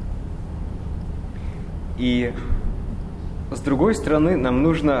 И с другой стороны, нам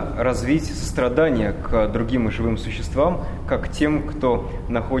нужно развить сострадание к другим живым существам, как к тем, кто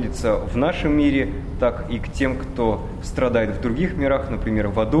находится в нашем мире, так и к тем, кто страдает в других мирах, например,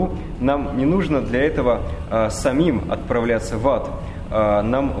 в аду. Нам не нужно для этого самим отправляться в ад.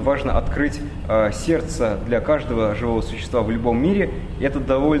 Нам важно открыть сердце для каждого живого существа в любом мире. И это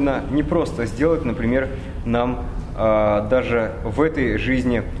довольно непросто сделать. Например, нам даже в этой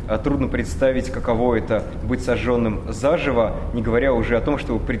жизни трудно представить, каково это быть сожженным заживо, не говоря уже о том,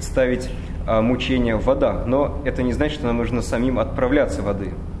 чтобы представить мучения в адах. Но это не значит, что нам нужно самим отправляться в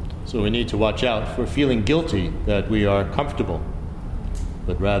ады. So we need to watch out for feeling guilty that we are comfortable,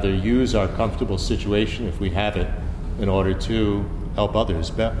 but rather use our comfortable situation, if we have it, in order to help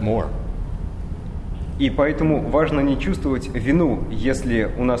others more. И поэтому важно не чувствовать вину, если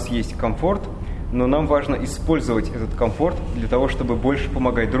у нас есть комфорт, но нам важно использовать этот комфорт для того, чтобы больше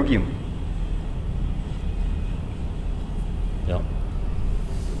помогать другим. Yeah.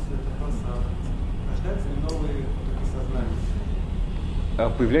 Рождается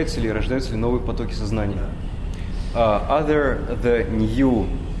появляются ли, рождаются ли новые потоки сознания. Are there the new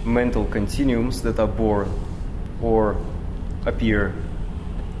mental continuums that are born or appear?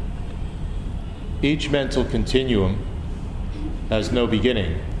 Each mental continuum has no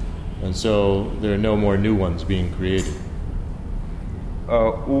beginning, and so there are no more new ones being created.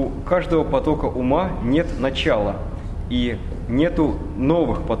 У каждого потока ума нет начала, и нету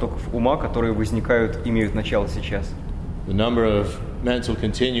новых потоков ума, которые возникают, имеют начало сейчас. The number of mental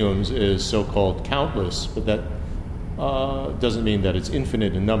continuums is so-called countless, but that doesn't mean that it's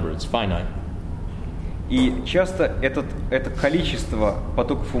infinite in number, it's finite. И часто это количество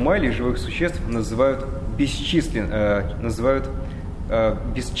потоков ума или живых существ называют бесчисленным,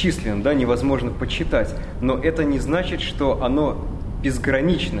 да, невозможно подсчитать. Но это не значит, что оно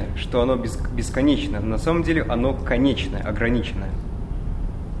безграничное, что оно бесконечное. На самом деле оно конечное, ограниченное.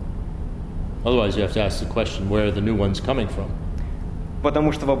 Otherwise, you have to ask the question, where are the new ones coming from?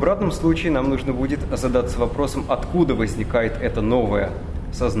 Потому что в обратном случае нам нужно будет задаться вопросом, откуда возникает это новое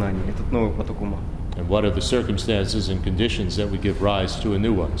сознание, этот новый поток ума. And what are the circumstances and conditions that would give rise to a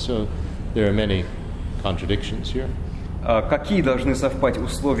new one? So there are many contradictions here. Какие должны совпасть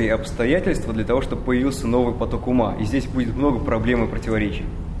условия и обстоятельства для того, чтобы появился новый поток ума? И здесь будет много проблем и противоречий.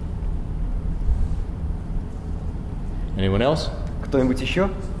 Anyone else? Кто-нибудь еще?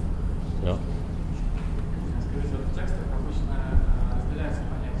 No?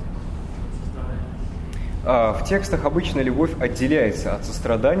 В текстах обычно любовь отделяется от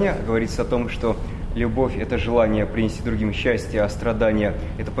сострадания. Говорится о том, что любовь – это желание принести другим счастье, а страдание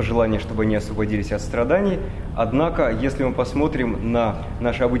 – это пожелание, чтобы они освободились от страданий. Однако, если мы посмотрим на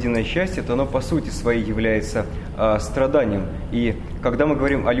наше обыденное счастье, то оно по сути своей является страданием. И когда мы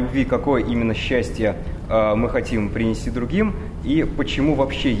говорим о любви, какое именно счастье мы хотим принести другим, и почему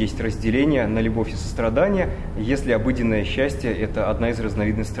вообще есть разделение на любовь и сострадание, если обыденное счастье – это одна из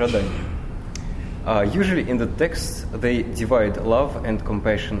разновидностей страданий. Usually in the text they divide love and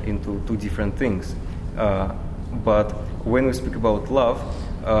compassion into two different things. But when we speak about love,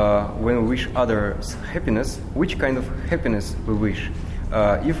 when we wish others happiness, which kind of happiness we wish?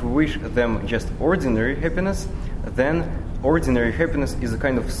 If we wish them just ordinary happiness, then ordinary happiness is a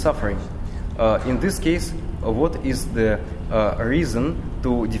kind of suffering. In this case, what is the reason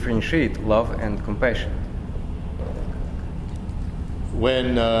to differentiate love and compassion?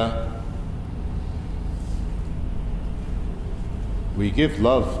 When we give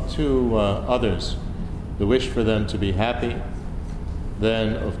love to others, the wish for them to be happy,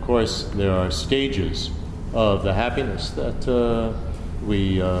 then of course there are stages of the happiness that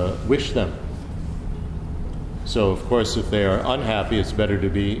we wish them. So of course if they are unhappy, it's better to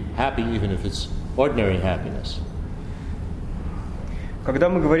be happy even if it's ordinary happiness. Когда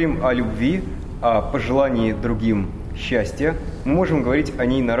мы говорим о любви, о пожелании другим счастья, мы можем говорить о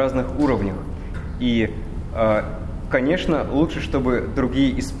ней на разных уровнях. И конечно, лучше, чтобы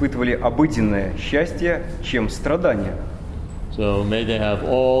другие испытывали обыденное счастье, чем страдания. So may they have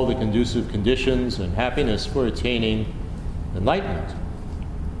all the conducive conditions and happiness for attaining enlightenment.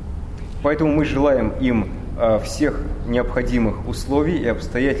 Поэтому мы желаем им всех необходимых условий и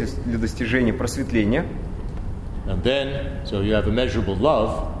обстоятельств для достижения просветления. And then, so you have immeasurable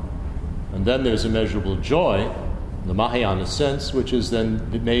love, and then there's immeasurable joy, the Mahayana sense, which is then,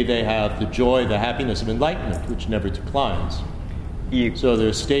 may they have the joy, the happiness of enlightenment, which never declines. So there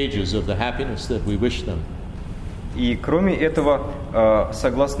are stages of the happiness that we wish them. И кроме этого,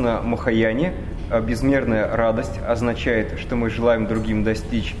 согласно Махаяне, безмерная радость означает, что мы желаем другим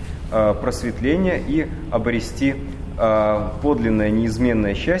достичь просветления и обрести подлинное,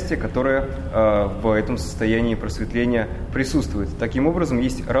 неизменное счастье, которое в этом состоянии просветления присутствует. Таким образом,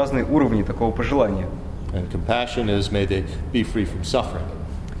 есть разные уровни такого пожелания. And compassion is, may they be free from suffering.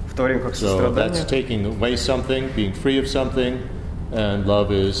 В то время как So that's сострадание, taking away something, being free of something, and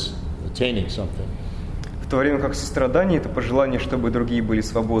love is attaining something. в то время как сострадание – это пожелание, чтобы другие были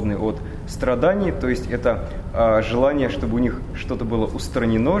свободны от страданий, то есть это желание, чтобы у них что-то было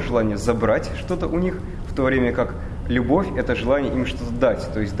устранено, желание забрать что-то у них, в то время как любовь – это желание им что-то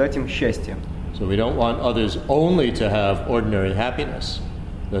дать, то есть дать им счастье. So we don't want others only to have ordinary happiness.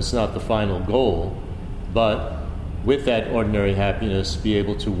 That's not the final goal. But with that ordinary happiness, be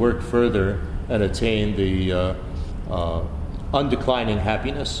able to work further and attain the undeclining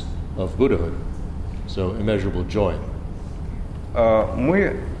happiness of Buddhahood. So immeasurable joy.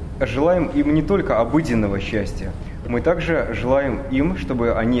 Мы желаем им не только обыденного счастья, мы также желаем им,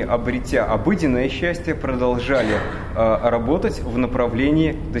 чтобы они, обретя обыденное счастье, продолжали работать в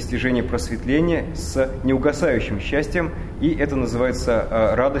направлении достижения просветления с неугасающим счастьем, и это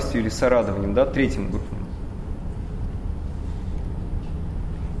называется радостью или сорадованием, да, третьим группом.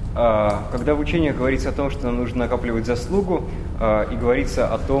 Когда в учениях говорится о том, что нам нужно накапливать заслугу, и говорится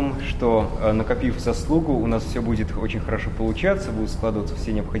о том, что, накопив заслугу, у нас все будет очень хорошо получаться, будут складываться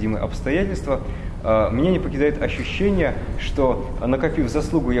все необходимые обстоятельства, меня не покидает ощущение, что, накопив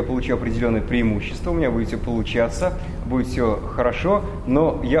заслугу, я получу определенное преимущество, у меня будет все получаться, будет все хорошо,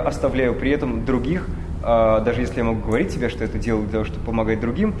 но я оставляю при этом других. Даже если я могу говорить себе, что это делаю для того, чтобы помогать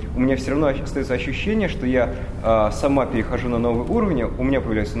другим, у меня все равно остается ощущение, что я сама перехожу на новый уровень, у меня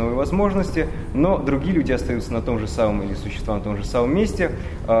появляются новые возможности, но другие люди остаются на том же самом, или существа на том же самом месте,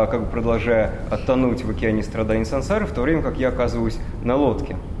 как бы продолжая тонуть в океане страданий сансары, в то время как я оказываюсь на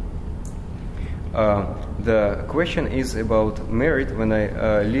лодке. The question is about merit. When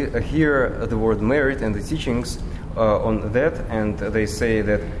I hear the word merit and the teachings on that, and they say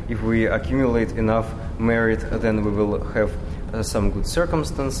that if we accumulate enough merit, then we will have some good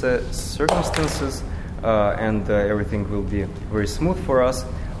circumstances, and everything will be very smooth for us.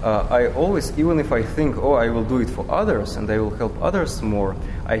 I always, even if I think, oh, I will do it for others and I will help others more,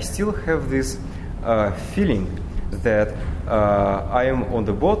 I still have this feeling that I am on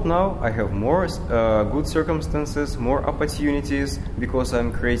the boat now, I have more good circumstances, more opportunities, because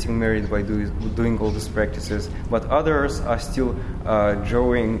I'm creating merit by doing all these practices, but others are still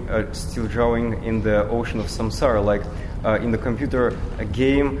drawing in the ocean of samsara, like in the computer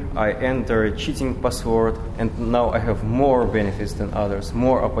game, I enter a cheating password, and now I have more benefits than others,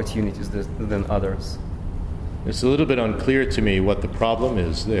 more opportunities than others. It's a little bit unclear to me what the problem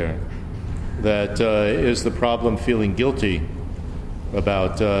is there. That is the problem feeling guilty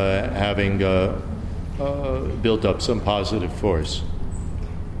about having built up some positive force.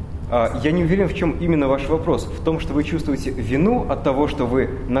 Я не уверен, в чем именно ваш вопрос. В том, что вы чувствуете вину от того, что вы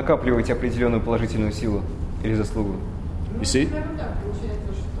накапливаете определенную положительную силу или заслугу. You see?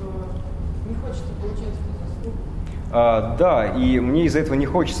 Получается, что не хочется получать эту заслугу. Да, и мне из-за этого не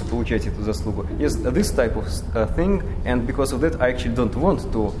хочется получать эту заслугу. Yes, this type of thing, and because of that, I actually don't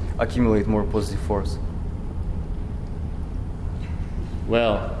want to accumulate more positive force.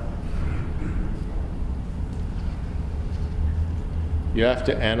 Well, you have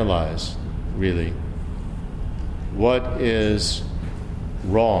to analyze, really, what is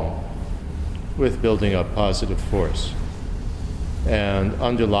wrong with building up positive force, and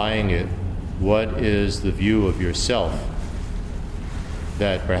underlying it, what is the view of yourself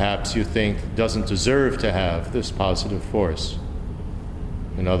that perhaps you think doesn't deserve to have this positive force?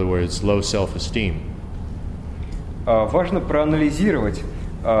 In other words, low self-esteem. Важно проанализировать,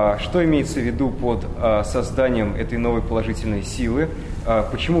 что имеется в виду под созданием этой новой положительной силы,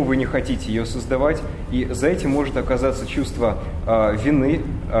 почему вы не хотите ее создавать, и за этим может оказаться чувство вины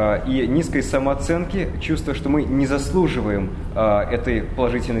и низкой самооценки, чувство, что мы не заслуживаем этой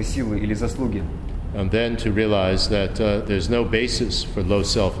положительной силы или заслуги. And then to realize that there's no basis for low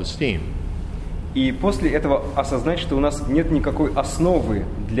self-esteem. И после этого осознать, что у нас нет никакой основы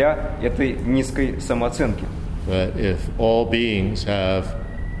для этой низкой самооценки. But if all beings have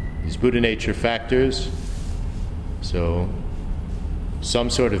these Buddha nature factors, so some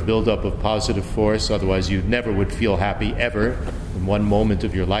sort of buildup of positive force, otherwise you never would feel happy ever in one moment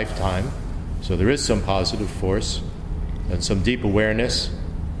of your lifetime. So there is some positive force and some deep awareness.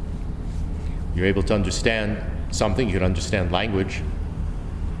 You're able to understand something, you can understand language.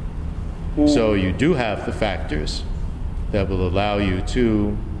 So you do have the factors that will allow you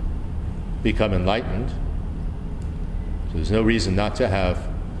to become enlightened. So there's no reason not to have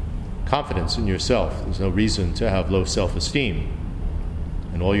confidence in yourself. There's no reason to have low self-esteem.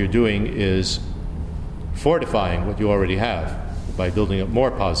 And all you're doing is fortifying what you already have by building up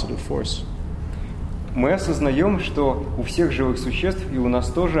more positive force. Мы осознаем, что у всех живых существ и у нас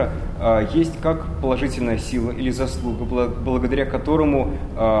тоже есть как положительная сила или заслуга, благодаря которому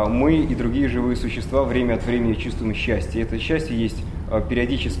мы и другие живые существа время от времени чувствуем счастье. Это счастье есть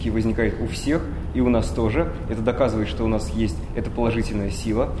периодически возникает у всех, и у нас тоже. Это доказывает, что у нас есть эта положительная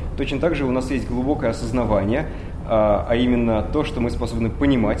сила. Точно так же у нас есть глубокое осознавание, а именно то, что мы способны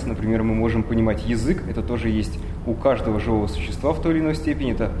понимать. Например, мы можем понимать язык, это тоже есть у каждого живого существа в той или иной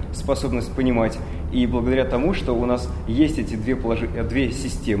степени, это способность понимать. И благодаря тому, что у нас есть эти две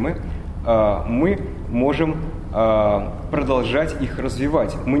системы, мы можем продолжать их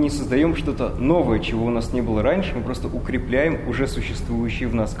развивать. Мы не создаем что-то новое, чего у нас не было раньше, мы просто укрепляем уже существующие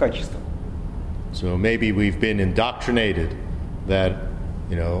в нас качества. So maybe we've been indoctrinated that,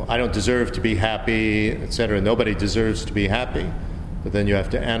 I don't deserve to be happy, etc. Nobody deserves to be happy. But then you have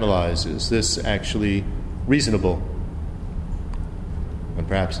to analyze, is this actually reasonable? And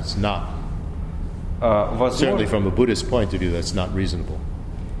perhaps it's not. Certainly from a Buddhist point of view, that's not reasonable.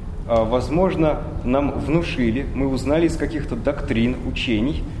 Возможно, нам внушили, мы узнали из каких-то доктрин,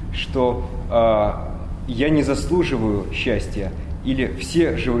 учений, что я не заслуживаю счастья, или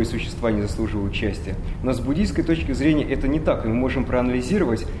все живые существа не заслуживают счастья. Но с буддийской точки зрения это не так, и мы можем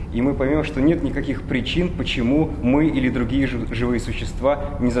проанализировать, и мы поймем, что нет никаких причин, почему мы или другие живые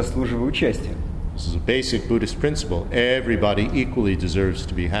существа не заслуживают счастья. This is a basic Buddhist principle. Everybody equally deserves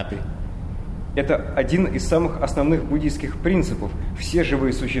to be happy. Это один из самых основных буддийских принципов. Все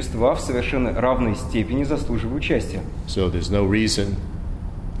живые существа в совершенно равной степени заслуживают счастья. So there's no reason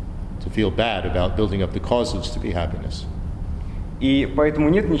to feel bad about building up the causes to be happiness. И поэтому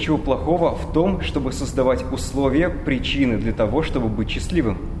нет ничего плохого в том, чтобы создавать условия, причины для того, чтобы быть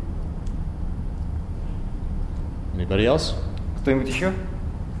счастливым. Anybody else? Кто-нибудь еще?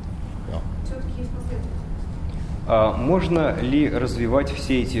 No. Все-таки есть последовательность. Можно ли развивать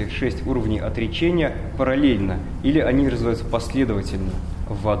все эти 6 уровней отречения параллельно, или они развиваются последовательно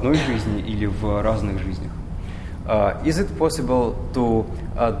в одной жизни или в разных жизнях? Is it possible to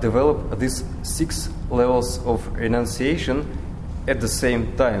develop these 6 levels of renunciation at the same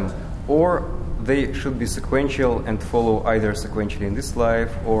time, or they should be sequential and follow either sequentially in this life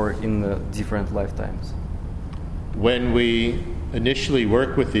or in different lifetimes? When we initially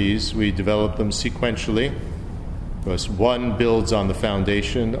work with these, we develop them sequentially, because one builds on the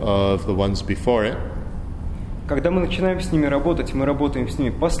foundation of the ones before it. Когда мы начинаем с ними работать, мы работаем с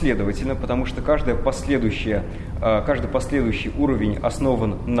ними последовательно, потому что каждый последующий уровень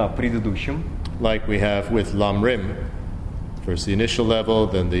основан на предыдущем. Like we have with Lam Rim. First the initial level,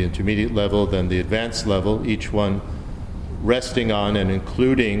 then the intermediate level, then the advanced level, each one resting on and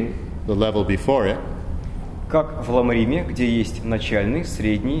including the level before it. Как в Ламриме, где есть начальный,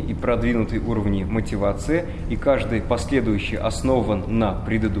 средний и продвинутый уровни мотивации, и каждый последующий основан на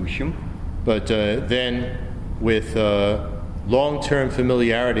предыдущем. But then with long-term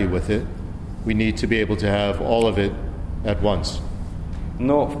familiarity with it, we need to be able to have all of it at once.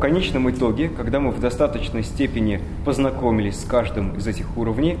 Но в конечном итоге, когда мы в достаточной степени познакомились с каждым из этих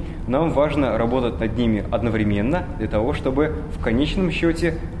уровней, нам важно работать над ними одновременно, для того, чтобы в конечном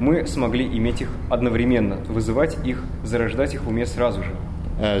счете мы смогли иметь их одновременно, вызывать их, зарождать их в уме сразу же.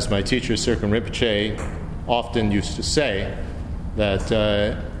 As my teacher Sirkun Rinpoche often used to say, that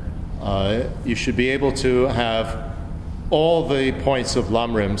you should be able to have all the points of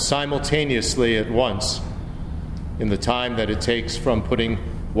Lamrim simultaneously at once in the time that it takes from putting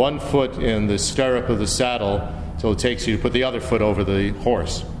one foot in the stirrup of the saddle till it takes you to put the other foot over the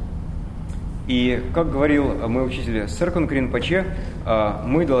horse. И, как говорил мой учитель Сиркун Ринпоче,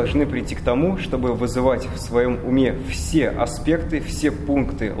 мы должны прийти к тому, чтобы вызывать в своем уме все аспекты, все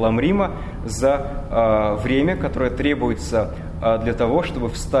пункты Ламрима за время, которое требуется для того, чтобы,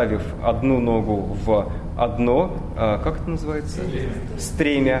 вставив одну ногу в одно, как это называется?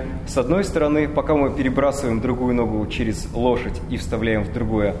 Стремя. С одной стороны, пока мы перебрасываем другую ногу через лошадь и вставляем в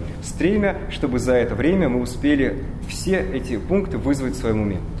другое стремя, чтобы за это время мы успели все эти пункты вызвать в своем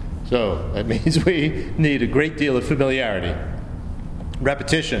уме. So that means we need a great deal of familiarity.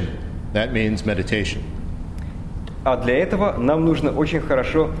 Repetition, that means meditation. А для этого нам нужно очень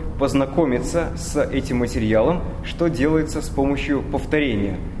хорошо познакомиться с этим материалом, что делается с помощью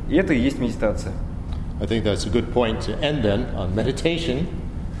повторения. И это и есть медитация. I think that's a good point to end then on meditation.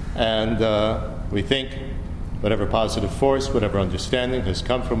 And we think whatever positive force, whatever understanding has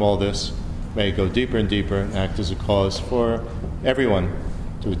come from all this may go deeper and deeper and act as a cause for everyone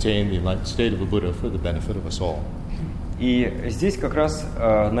to attain the enlightened state of a Buddha for the benefit of us all. И здесь как раз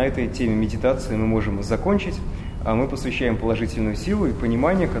на этой теме медитации мы можем закончить. Мы посвящаем положительную силу и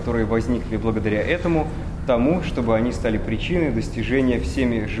понимание, которые возникли благодаря этому, тому, чтобы они стали причиной достижения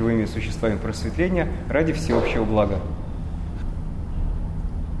всеми живыми существами просветления ради всеобщего блага.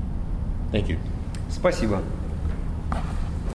 Thank you. Спасибо.